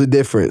 nah, there's a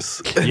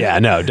difference. Yeah,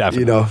 no,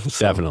 definitely.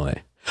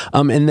 Definitely.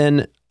 And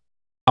then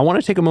I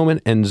want to take a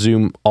moment and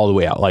zoom all the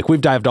way out. Like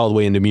we've dived all the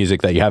way into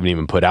music that you haven't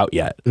even put out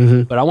yet.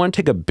 But I want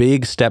to take a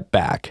big step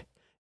back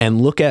and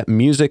look at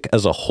music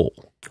as a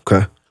whole.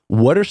 Okay.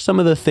 What are some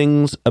of the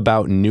things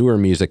about newer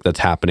music that's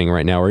happening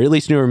right now, or at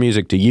least newer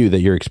music to you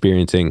that you're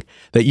experiencing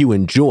that you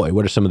enjoy?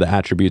 What are some of the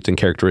attributes and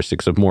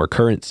characteristics of more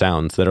current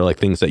sounds that are like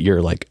things that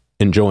you're like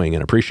enjoying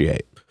and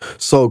appreciate?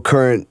 So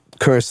current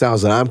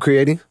sounds that I'm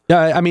creating?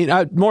 Yeah, I mean,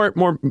 more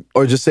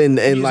or just in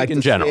music like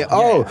in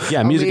general.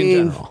 Music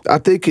in general. I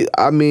think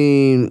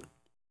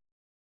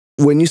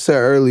when you said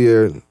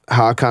earlier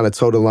how I kind of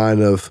told the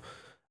line of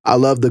I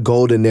love the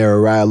golden era,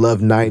 right? I love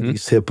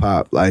 90s hip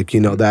hop. Like,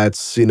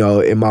 that's,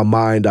 in my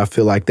mind, I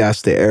feel like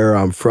that's the era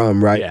I'm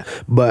from, right? Yeah.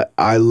 But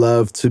I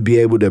love to be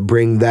able to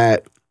bring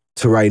that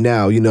to right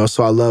now,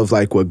 so I love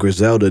like what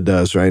Griselda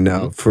does right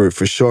now for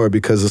sure,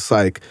 because it's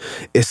like,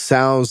 it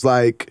sounds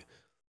like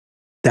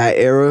that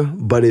era,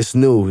 but it's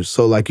new.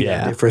 So like you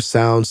have different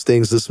sounds,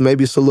 things.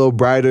 Maybe it's a little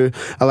brighter.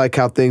 I like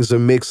how things are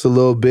mixed a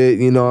little bit,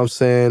 you know what I'm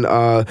saying?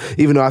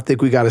 Even though I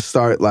think we got to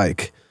start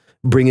like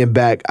bringing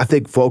back. I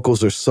think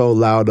vocals are so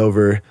loud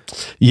over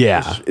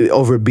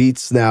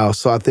beats now,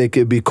 so I think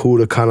it'd be cool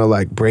to kind of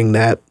like bring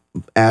that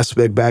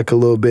aspect back a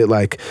little bit,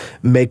 like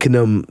making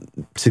them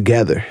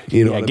together,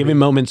 you know. Giving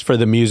moments for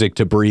the music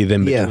to breathe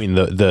in between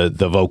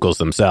the vocals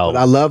themselves. But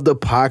I love the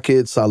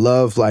pockets. I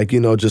love, like, you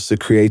know, just the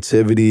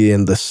creativity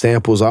and the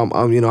samples. I'm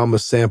a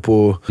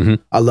sample.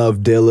 I love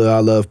Dilla. I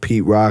love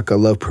Pete Rock. I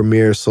love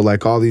Premier. So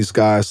like all these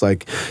guys,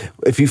 like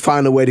if you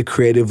find a way to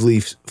creatively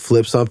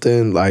flip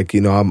something, like,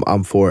 you know,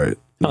 I'm for it.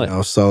 You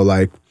know, so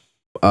like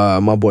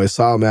my boy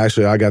Solomon,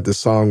 actually, I got this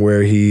song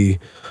where he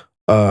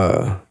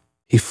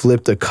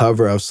flipped a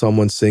cover of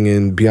someone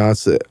singing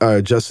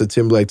Beyonce, Justin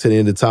Timberlake, To the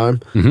End of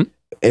Time.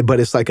 But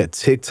it's like a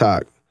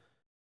TikTok.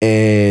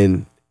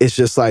 And it's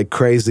just like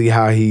crazy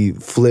how he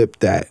flipped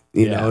that,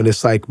 you know? And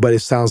it's like, but it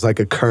sounds like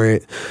a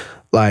current,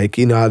 like,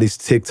 you know how these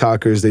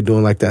TikTokers, they're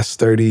doing like that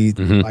sturdy,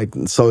 like,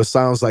 so it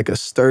sounds like a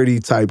sturdy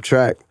type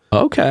track.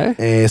 Okay.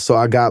 And so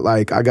I got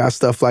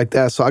stuff like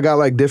that. So I got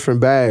like different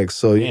bags.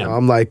 So, you know,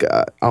 I'm like,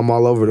 I'm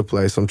all over the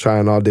place. I'm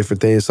trying all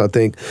different things. So I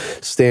think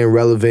staying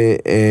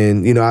relevant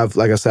and, you know,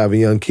 like I said, I have a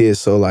young kid.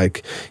 So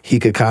like he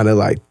could kind of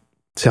like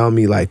tell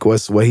me like what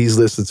he's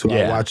listening to.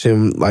 I watch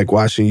him like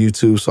watching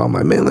YouTube. So I'm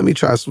like, man, let me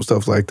try some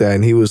stuff like that.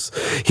 And he was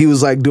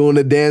like doing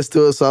the dance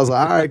to it. So I was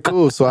like, all right,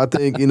 cool. So I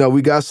think, you know,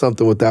 we got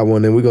something with that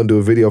one. And we're going to do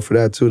a video for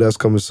that too. That's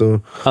coming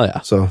soon. Oh yeah.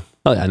 So.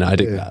 Oh yeah, no, I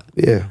dig that.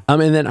 Yeah.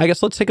 And then I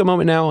guess let's take a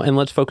moment now and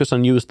let's focus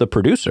on you as the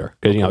producer,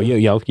 because you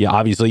know,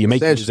 obviously you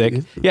make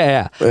music.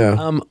 Yeah.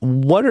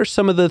 What are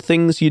some of the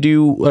things you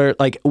do, or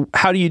like,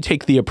 how do you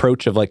take the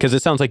approach of like, because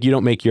it sounds like you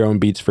don't make your own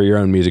beats for your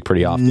own music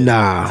pretty often.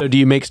 Nah. So do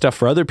you make stuff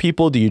for other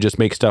people? Do you just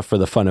make stuff for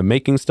the fun of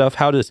making stuff?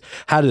 How does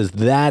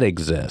that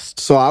exist?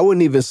 So I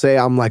wouldn't even say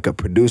I'm like a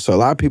producer. A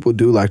lot of people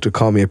do like to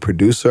call me a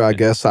producer. I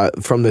guess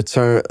from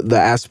the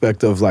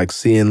aspect of like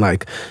seeing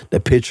like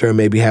the picture and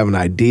maybe have an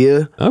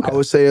idea. I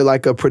would say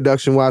like a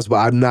production wise, but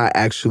I'm not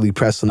actually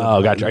pressing the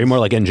buttons. Gotcha. Are you more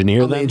like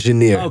engineer then?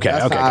 Engineer. Okay.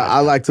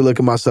 I like to look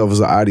at myself as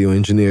an audio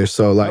engineer.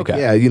 So like,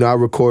 you know, I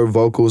record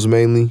vocals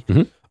mainly.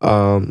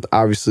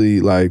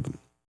 Obviously, like,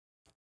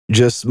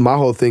 just my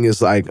whole thing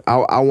is like,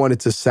 I want it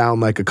to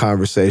sound like a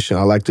conversation.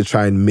 I like to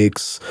try and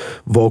mix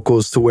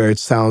vocals to where it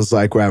sounds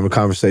like we're having a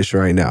conversation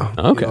right now.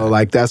 Okay. You know,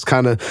 like that's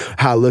kind of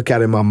how I look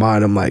at it in my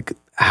mind. I'm like,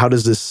 how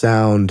does this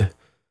sound?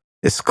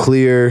 It's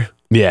clear.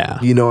 Yeah.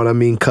 You know what I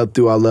mean? Cut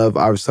through.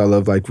 Obviously I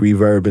love like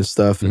reverb and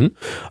stuff.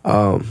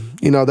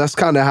 You know, that's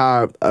kind of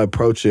how I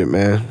approach it,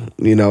 man.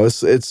 You know,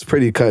 it's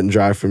pretty cut and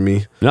dry for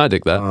me. No, I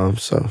dig that.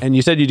 So. And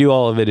you said you do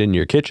all of it in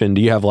your kitchen.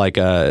 Do you have like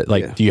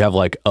do you have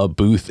like a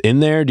booth in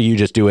there? Do you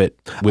just do it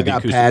with the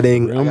acoustic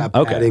padding? room? I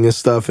got padding and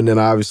stuff, and then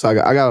obviously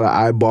I got an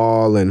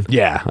eyeball and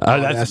that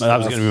was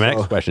going to be my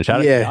next question.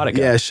 Shout out Chaotica.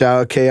 Yeah,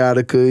 shout out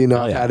Chaotica. You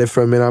know, I had it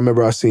for a minute. I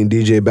remember I seen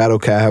DJ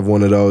Battlecat have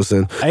one of those,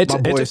 and it's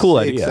a cool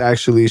idea.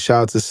 Actually,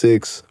 shout out to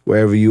Six,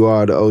 wherever you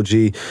are, the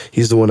OG.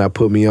 He's the one that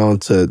put me on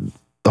to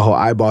the whole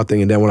eyeball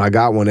thing, and then when I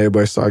got one,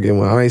 everybody started getting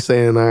one. I ain't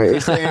saying I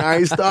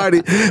ain't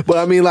started, but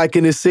I mean, like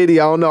in the city,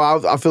 I don't know.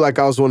 I feel like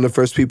I was one of the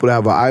first people to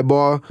have an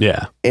eyeball.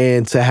 Yeah,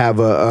 and to have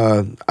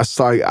I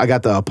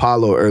got the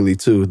Apollo early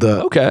too.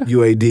 The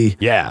UAD.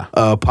 Yeah,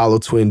 Apollo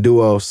Twin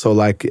Duo. So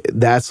like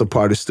that's a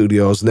part of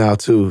studios now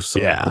too.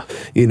 So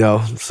you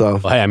know. So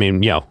well, hey, I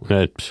mean, you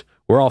know,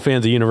 we're all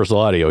fans of Universal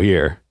Audio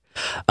here.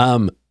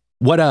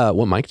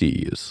 What mic do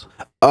you use?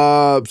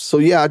 So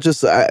yeah, I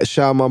just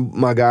shout out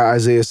my guy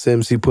Isaiah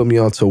Sims. He put me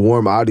on to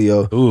Warm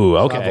Audio. Ooh,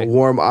 okay. I have a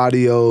Warm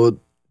Audio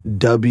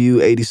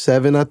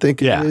W87, I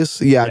think it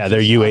is. Yeah, they're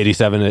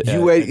U87.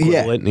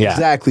 U80, yeah,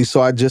 exactly.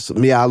 So I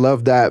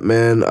love that,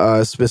 man.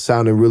 It's been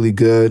sounding really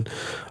good.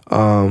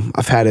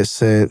 I've had it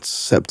since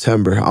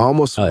September. I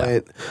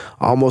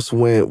almost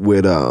went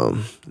with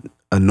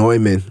a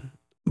Neumann,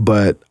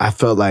 but I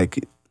felt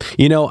like,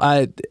 you know,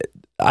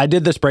 I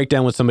did this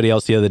breakdown with somebody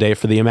else the other day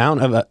for the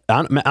amount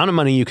of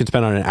money you can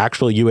spend on an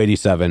actual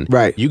U87.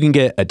 Right. You can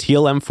get a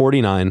TLM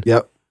 49.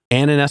 Yep.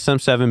 And an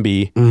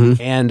SM7B.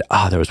 And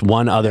there was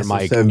one other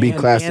mic. SM7B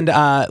classic.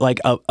 And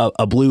like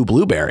a blue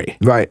Blueberry.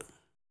 Right.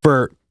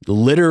 For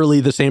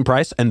literally the same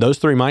price. And those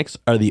three mics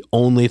are the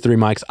only three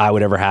mics I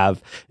would ever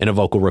have in a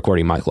vocal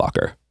recording mic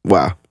locker.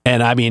 Wow.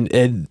 And I mean,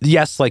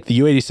 yes, like the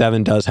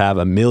U87 does have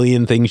a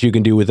million things you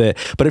can do with it,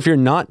 but if you're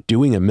not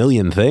doing a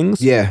million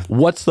things,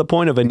 what's the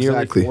point of a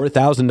nearly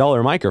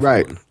 $4,000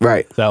 microphone?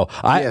 Right. So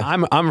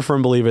I'm a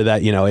firm believer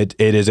that, you know, it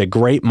is a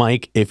great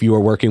mic if you are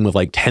working with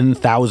like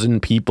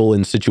 10,000 people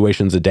in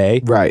situations a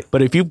day. Right.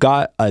 But if you've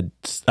got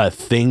a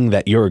thing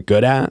that you're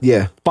good at,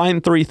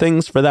 find three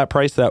things for that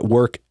price that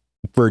work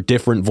for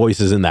different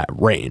voices in that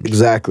range.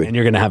 Exactly. And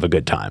you're going to have a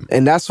good time.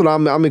 And that's what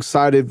I'm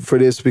excited for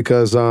this,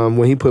 because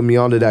when he put me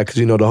onto that, because,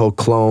 you know, the whole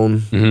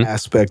clone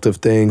aspect of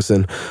things.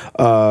 And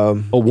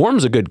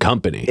Warm's a good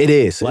company. It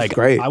is. Like, it's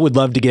great. I would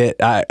love to get,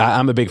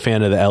 I'm a big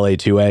fan of the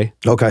LA2A.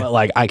 Okay. But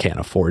like, I can't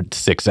afford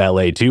 6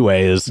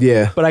 LA2As.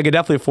 Yeah. But I could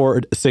definitely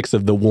afford 6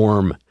 of the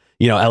Warm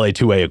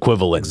LA2A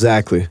equivalent.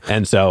 Exactly.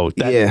 And so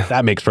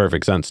that makes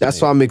perfect sense to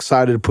That's me. why I'm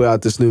excited to put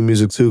out this new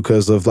music too,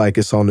 because of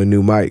it's on the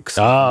new mics.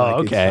 Oh,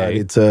 okay.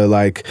 Excited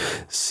to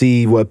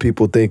see what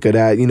people think of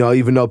that.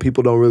 Even though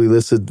people don't really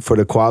listen for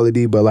the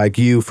quality, but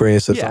you, for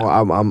instance,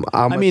 I'm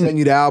gonna send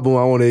you the album.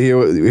 I want to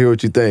hear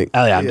what you think.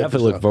 Oh yeah, I'm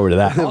definitely looking forward to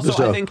that.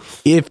 Also, I think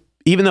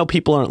even though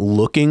people aren't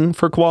looking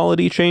for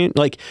quality change,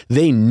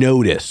 they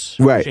notice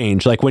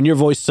change. Like when your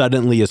voice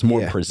suddenly is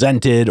more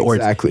presented, or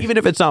even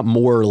if it's not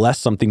more or less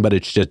something, but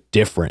it's just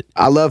different.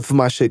 I love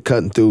my shit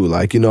cutting through.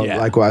 Like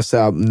what I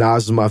said,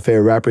 Nas is my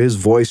favorite rapper. His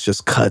voice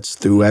just cuts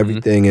through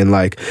everything, and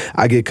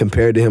I get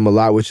compared to him a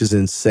lot, which is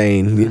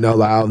insane.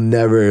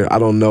 I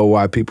don't know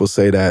why people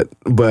say that,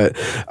 but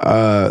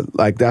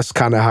that's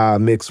kind of how I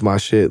mix my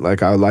shit.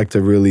 I like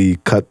to really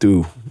cut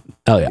through.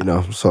 Oh yeah.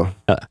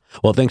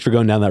 Well, thanks for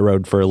going down that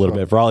road for a little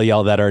bit. For all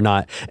y'all that are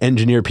not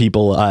engineer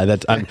people,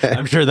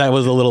 I'm sure that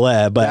was a little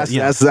but that's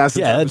the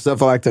type of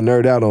stuff I like to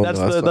nerd out on. That's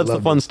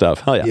the fun stuff.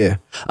 Hell yeah.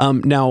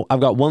 Now I've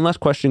got one last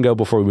question to go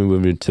before we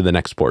move into the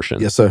next portion.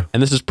 Yes, sir.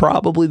 And this is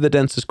probably the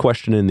densest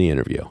question in the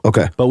interview.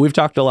 Okay. But we've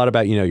talked a lot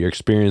about, your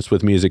experience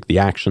with music, the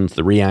actions,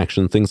 the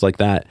reactions, things like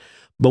that.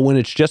 But when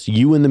it's just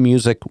you and the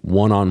music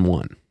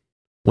one-on-one,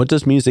 what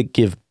does music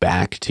give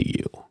back to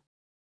you?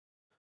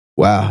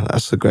 Wow,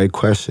 that's a great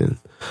question.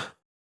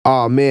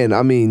 Oh man,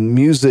 I mean,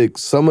 music.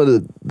 Some of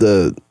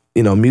the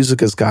music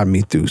has gotten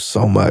me through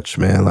so much,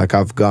 man.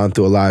 I've gone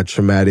through a lot of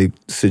traumatic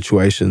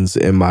situations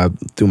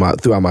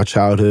throughout my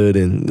childhood,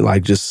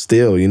 and just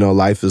still,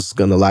 life is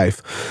gonna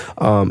life.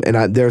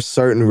 And there's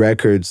certain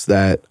records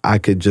that I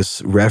could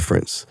just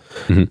reference,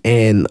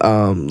 and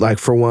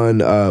for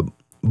one.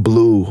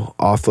 Blue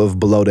off of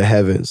Below the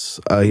Heavens.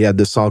 He had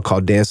this song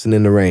called Dancing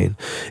in the Rain.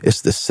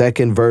 It's the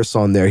second verse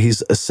on there.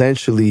 He's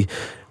essentially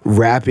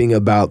rapping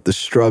about the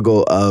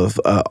struggle of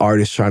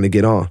artists trying to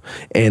get on.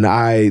 And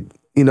I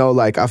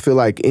feel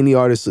like any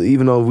artist,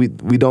 even though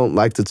we don't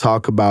like to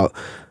talk about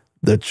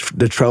the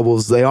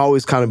troubles, they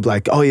always kind of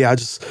like, oh yeah,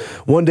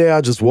 one day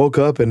I just woke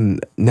up and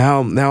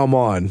now I'm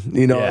on,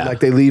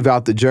 they leave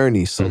out the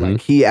journey. So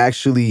he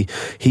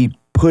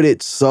put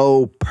it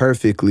so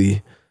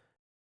perfectly,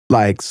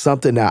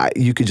 something that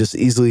you could just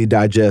easily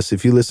digest.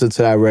 If you listen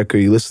to that record,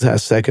 you listen to that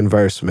second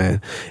verse,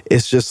 man,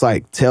 it's just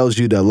tells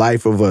you the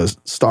life of a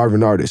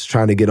starving artist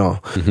trying to get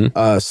on.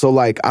 So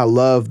I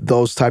love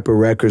those type of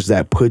records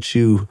that put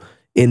you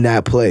in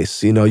that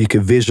place. You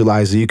can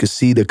visualize it, you can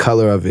see the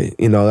color of it.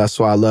 That's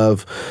why I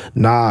love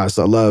Nas.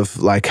 I love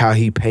how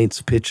he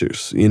paints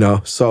pictures,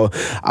 So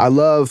I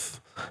love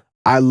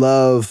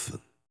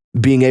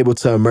being able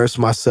to immerse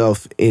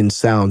myself in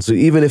sounds,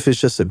 even if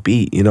it's just a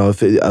beat,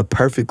 if a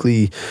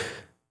perfectly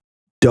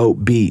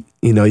dope beat,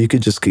 you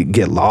could just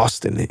get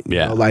lost in it.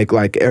 Like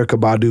Erykah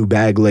Badu,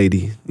 Bag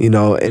Lady,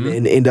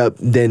 and end up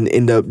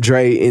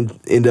Dre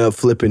end up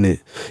flipping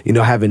it,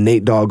 having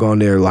Nate Dogg on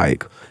there,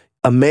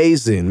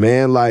 amazing,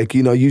 man.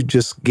 You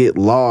just get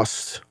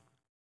lost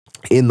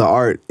in the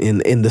art,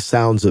 in the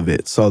sounds of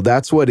it. So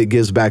that's what it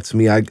gives back to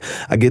me. I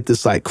get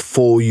this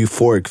full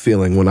euphoric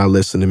feeling when I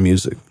listen to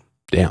music.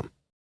 Damn.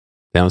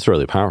 That's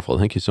really powerful.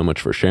 Thank you so much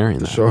for sharing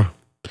that. Sure.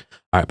 All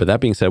right, but that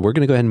being said, we're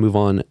going to go ahead and move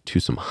on to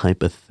some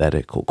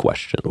hypothetical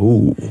questions.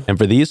 Ooh. And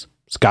for these,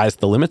 sky's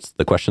the limits.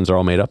 The questions are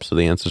all made up, so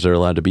the answers are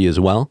allowed to be as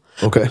well.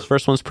 Okay. This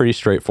first one's pretty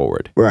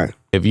straightforward. Right.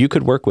 If you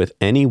could work with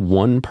any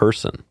one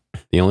person,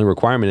 the only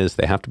requirement is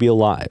they have to be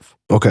alive.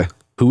 Okay.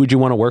 Who would you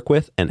want to work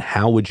with, and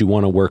how would you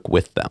want to work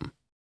with them?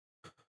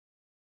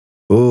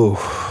 Ooh.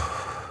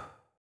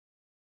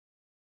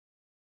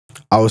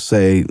 I'm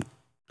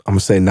gonna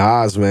say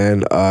Nas,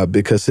 man,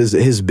 because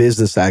his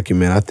business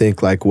acumen. I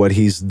think what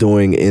he's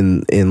doing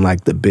in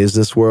the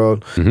business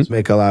world is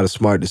make a lot of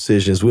smart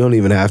decisions. We don't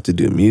even have to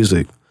do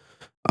music.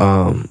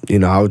 I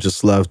would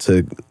just love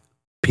to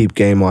peep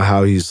game on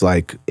how he's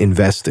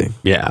investing.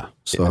 Yeah.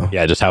 So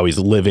just how he's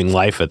living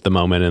life at the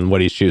moment and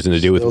what he's choosing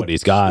to do with what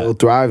he's got. Still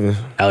thriving.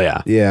 Hell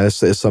yeah. Yeah,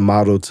 it's a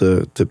model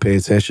to pay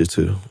attention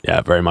to. Yeah,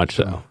 very much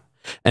so.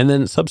 And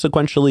then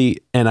subsequently,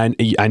 and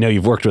I know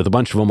you've worked with a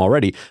bunch of them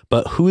already,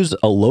 but who's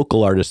a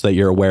local artist that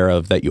you're aware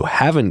of that you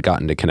haven't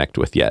gotten to connect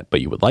with yet,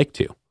 but you would like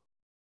to?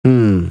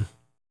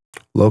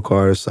 Local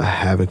artists I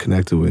haven't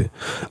connected with.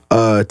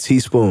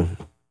 Teaspoon.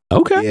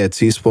 Okay. Yeah,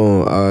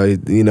 Teaspoon.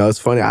 It's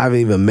funny, I haven't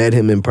even met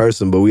him in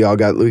person, but we got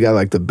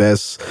the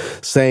best,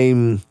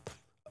 same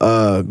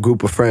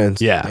group of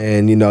friends. Yeah.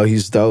 And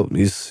he's dope.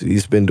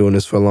 He's been doing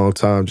this for a long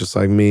time, just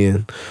like me,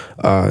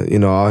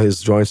 and all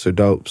his joints are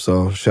dope.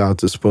 So shout out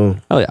to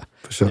Spoon. Oh yeah.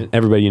 For sure. And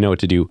everybody, what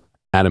to do.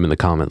 Add them in the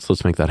comments.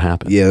 Let's make that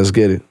happen. Yeah, let's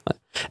get it.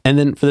 And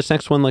then for this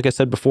next one, like I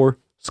said before,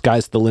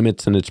 sky's the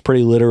limits, and it's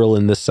pretty literal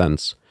in this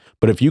sense.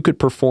 But if you could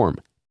perform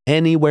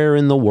anywhere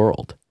in the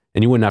world,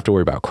 and you wouldn't have to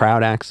worry about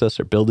crowd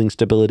access or building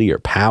stability or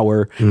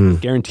power,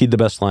 guaranteed the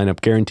best lineup,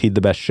 guaranteed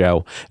the best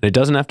show, and it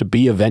doesn't have to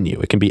be a venue.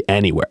 It can be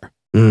anywhere.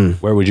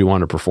 Where would you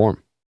want to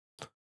perform?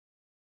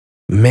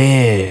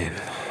 Man,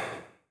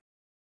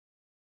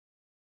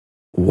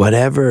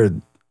 whatever.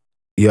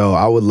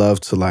 I would love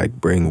to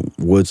bring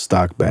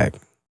Woodstock back.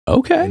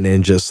 Okay. And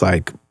then just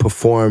like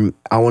perform.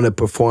 I want to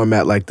perform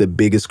at like the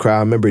biggest crowd. I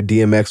remember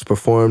DMX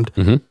performed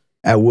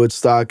at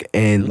Woodstock,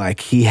 and like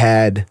he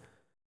had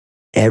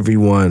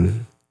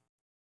everyone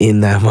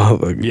in that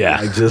motherfucker.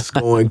 Yeah. Like just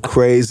going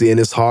crazy. And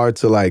it's hard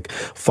to like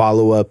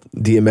follow up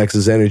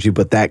DMX's energy,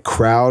 but that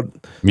crowd.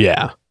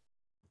 Yeah.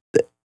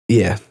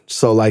 Yeah.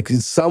 So like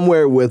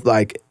somewhere with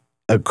like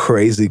a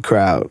crazy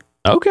crowd.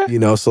 Okay. You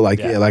know, so like,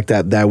 like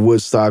that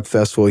Woodstock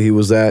festival he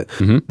was at,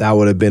 that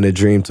would have been a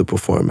dream to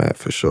perform at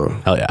for sure.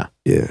 Hell yeah.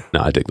 Yeah.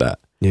 No, I dig that.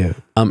 Yeah.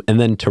 And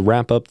then to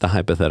wrap up the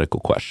hypothetical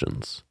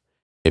questions,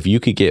 if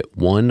you could get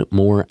one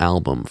more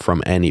album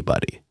from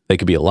anybody, they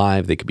could be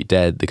alive, they could be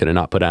dead, they could have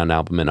not put out an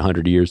album in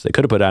 100 years, they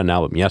could have put out an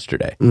album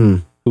yesterday.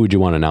 Who would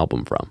you want an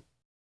album from?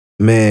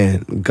 Man,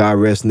 God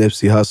rest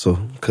Nipsey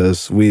Hussle,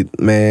 because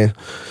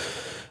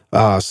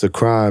it's a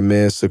crime,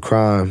 man. It's a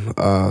crime.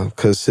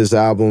 Because his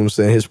albums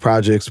and his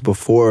projects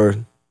before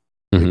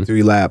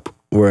Victory Lap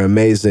were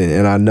amazing.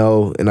 And I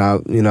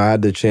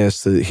had the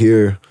chance to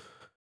hear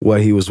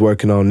what he was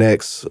working on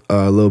next,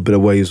 a little bit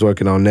of what he was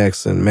working on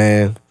next. And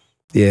man,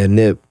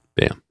 Nip.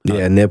 Damn.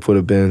 Yeah, Nip would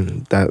have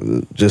been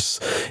that.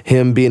 Just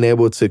him being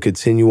able to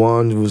continue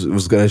on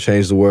was going to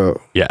change the world.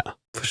 Yeah.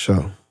 For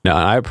sure. No,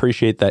 I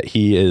appreciate that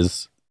he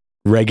is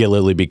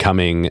regularly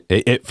becoming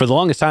for the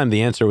longest time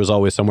the answer was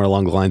always somewhere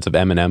along the lines of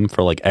Eminem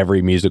for like every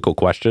musical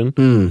question,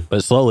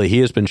 but slowly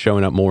he has been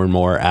showing up more and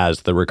more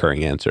as the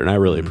recurring answer, and I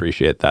really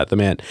appreciate that. The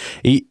man,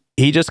 he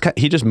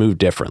just moved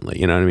differently,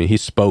 you know what I mean? He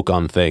spoke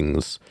on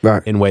things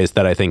in ways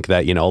that I think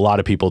that, you know, a lot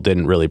of people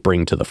didn't really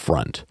bring to the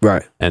front,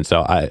 and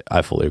so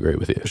I fully agree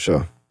with you. For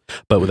sure.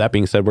 But with that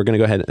being said, we're going to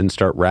go ahead and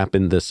start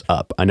wrapping this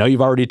up. I know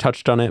you've already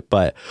touched on it,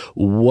 but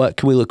what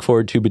can we look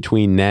forward to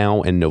between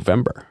now and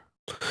November?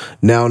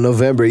 Now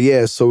November,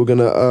 so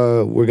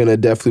we're gonna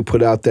definitely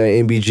put out that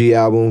NBG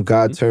album,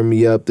 God Turn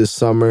Me Up, this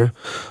summer.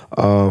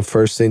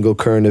 First single,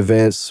 Current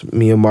Events,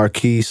 me and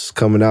Marquise,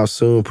 coming out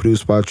soon,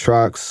 produced by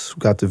Trox.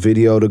 Got the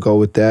video to go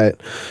with that.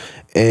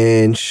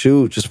 And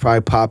just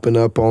probably popping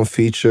up on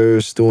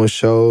features, doing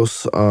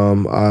shows.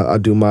 I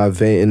do my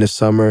event in the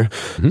summer.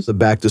 It's a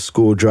back to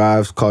school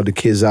drive called the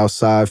Kids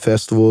Outside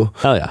Festival.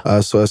 Hell yeah.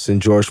 So it's in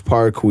George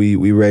Park.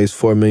 We raised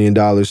 $4 million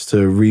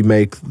to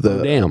remake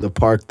the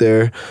park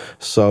there.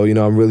 So, you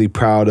know, I'm really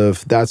proud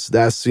of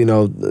that's, you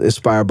know,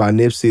 inspired by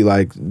Nipsey.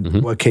 Like,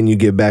 what can you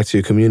give back to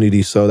your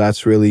community? So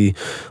that's really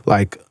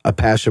like a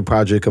passion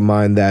project of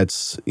mine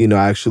that's, you know,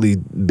 actually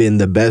been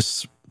the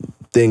best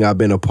thing I've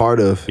been a part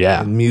of.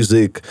 Yeah. And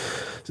music,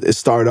 it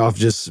started off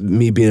just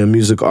me being a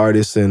music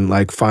artist and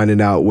like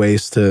finding out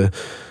ways to,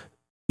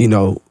 you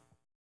know,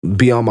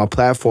 be on my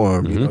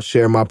platform, you know,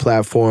 share my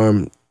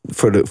platform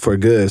for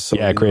good. So,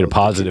 create a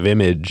positive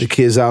image. The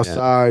Kids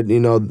Outside, you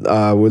know,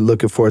 we're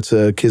looking forward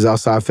to Kids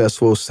Outside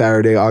Festival,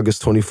 Saturday,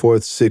 August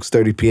 24th,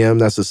 6:30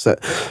 p.m.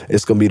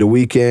 It's going to be the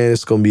weekend.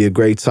 It's going to be a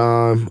great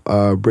time.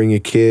 Bring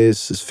your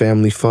kids. It's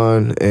family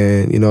fun.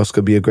 And, you know, it's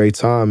going to be a great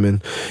time.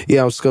 And,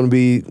 I'm just going to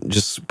be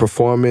just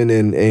performing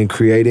and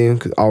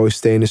creating. Always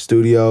stay in the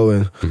studio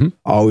and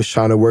always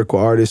trying to work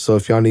with artists. So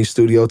if y'all need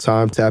studio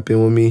time, tap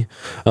in with me.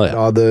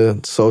 All the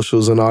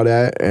socials and all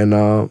that. And,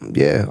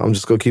 I'm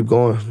just going to keep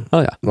going. Oh,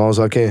 yeah. As long as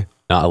I can.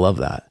 No, I love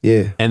that.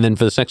 Yeah. And then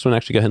for this next one,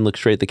 actually go ahead and look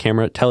straight at the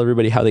camera. Tell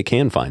everybody how they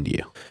can find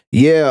you.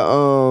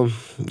 Yeah,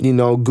 you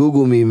know,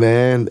 Google me,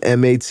 man.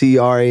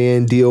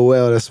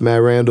 MatRandol. That's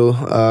Mat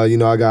Randol. You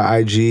know, I got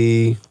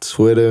IG,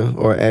 Twitter,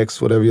 or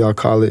X, whatever y'all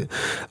call it.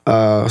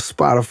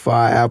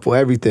 Spotify, Apple,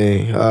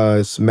 everything.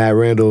 It's Mat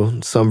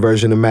Randol, some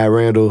version of Mat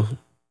Randol.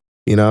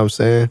 You know what I'm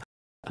saying?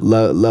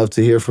 Love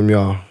to hear from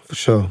y'all, for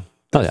sure.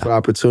 Thanks for the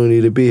opportunity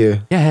to be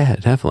here. Yeah,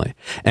 definitely.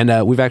 And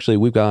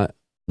we've got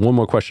one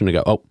more question to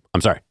go. Oh,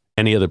 I'm sorry.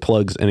 Any other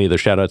plugs, any other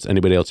shout outs,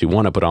 anybody else you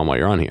want to put on while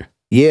you're on here?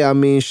 Yeah, I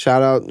mean,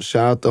 shout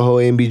out the whole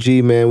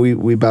NBG, man.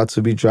 We about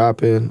to be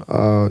dropping.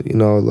 You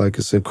know, like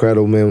it's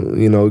incredible,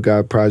 man. You know, we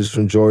got projects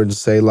from Jordan,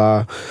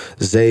 Selah,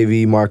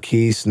 Xavier,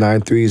 Marquise,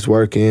 9-3's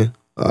working.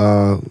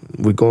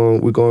 We're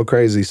going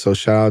crazy. So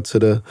shout out to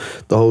the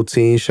whole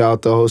team, shout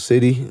out the whole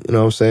city. You know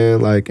what I'm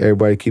saying? Like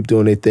everybody keep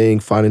doing their thing,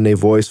 finding their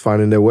voice,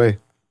 finding their way.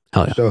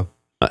 Hell yeah. Sure.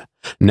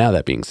 Now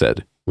that being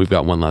said, we've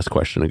got one last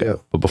question to go. Yeah.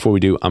 But before we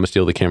do, I'm going to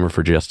steal the camera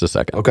for just a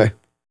second. Okay.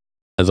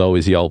 As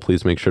always, y'all,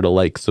 please make sure to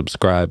like,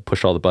 subscribe,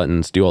 push all the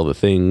buttons, do all the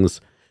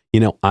things. You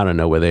know, I don't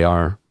know where they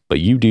are,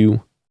 but you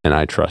do, and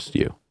I trust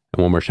you.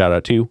 And one more shout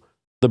out to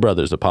the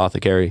Brothers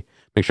Apothecary.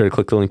 Make sure to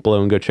click the link below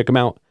and go check them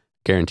out.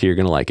 Guarantee you're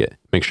going to like it.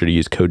 Make sure to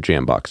use code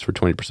JAMBOX for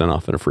 20%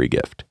 off and a free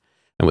gift.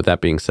 And with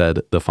that being said,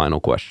 the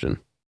final question.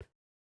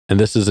 And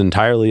this is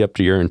entirely up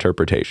to your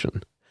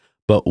interpretation.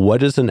 But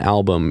what is an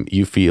album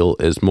you feel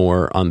is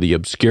more on the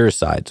obscure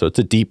side? So it's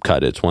a deep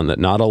cut. It's one that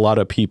not a lot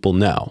of people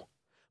know,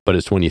 but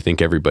it's one you think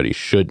everybody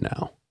should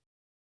know.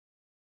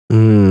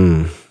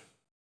 And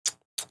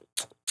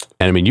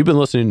I mean,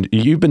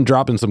 you've been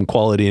dropping some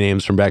quality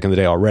names from back in the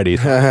day already.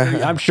 So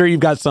I'm sure you've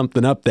got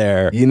something up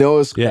there. You know,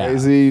 it's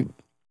crazy.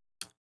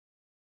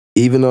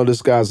 even though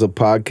this guy's a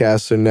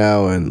podcaster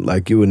now, and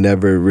like you would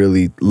never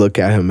really look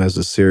at him as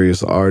a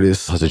serious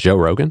artist. Was it Joe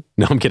Rogan?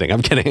 No, I'm kidding.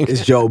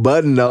 It's Joe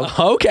Budden, though.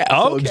 Okay.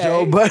 So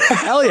Joe Budden.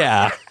 Hell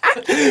yeah.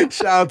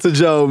 Shout out to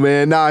Joe,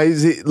 man. Nah,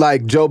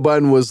 like Joe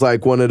Budden was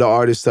like one of the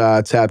artists that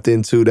I tapped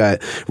into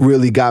that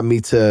really got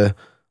me to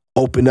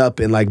open up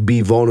and like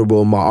be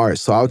vulnerable in my art.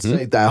 So I would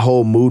say that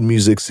whole Mood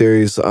Music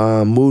series,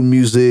 Mood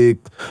Music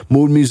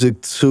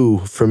 2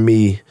 for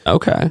me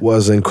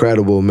was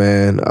incredible,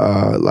 man.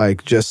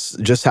 Like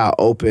just how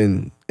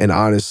open and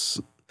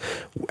honest,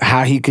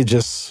 how he could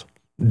just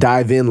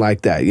dive in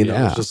like that, you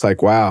know? It's just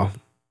like, wow.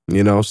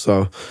 You know,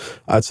 so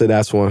I'd say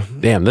that's one.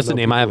 Damn, that's a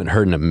name I haven't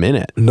heard in a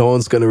minute. No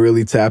one's going to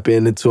really tap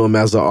into him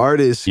as an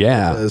artist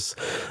because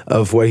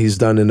of what he's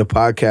done in the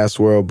podcast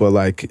world. But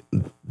like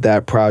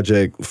that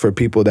project for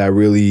people that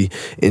really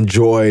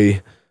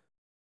enjoy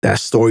that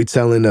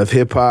storytelling of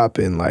hip hop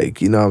and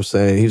like, you know what I'm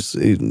saying?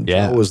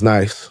 It was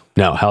nice.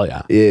 No, hell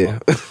yeah. Yeah.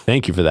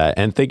 Thank you for that.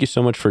 And thank you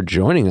so much for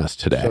joining us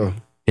today. Sure.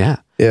 Yeah.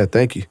 Yeah,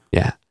 thank you.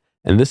 Yeah.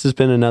 And this has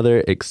been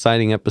another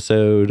exciting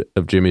episode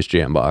of Jimmy's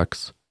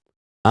Jambox.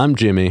 I'm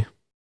Jimmy.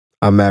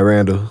 I'm Mat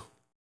Randol.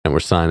 And we're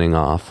signing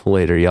off.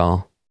 Later,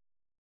 y'all.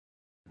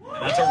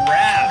 That's a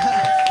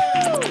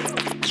wrap.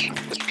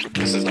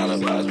 This is not a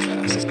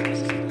podcast.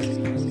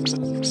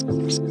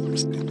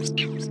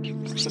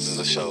 This is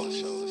a show.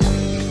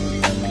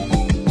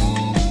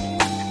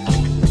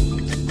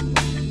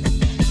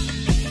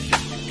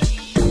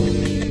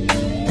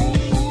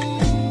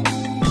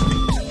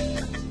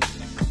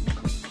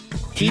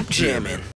 Keep jamming.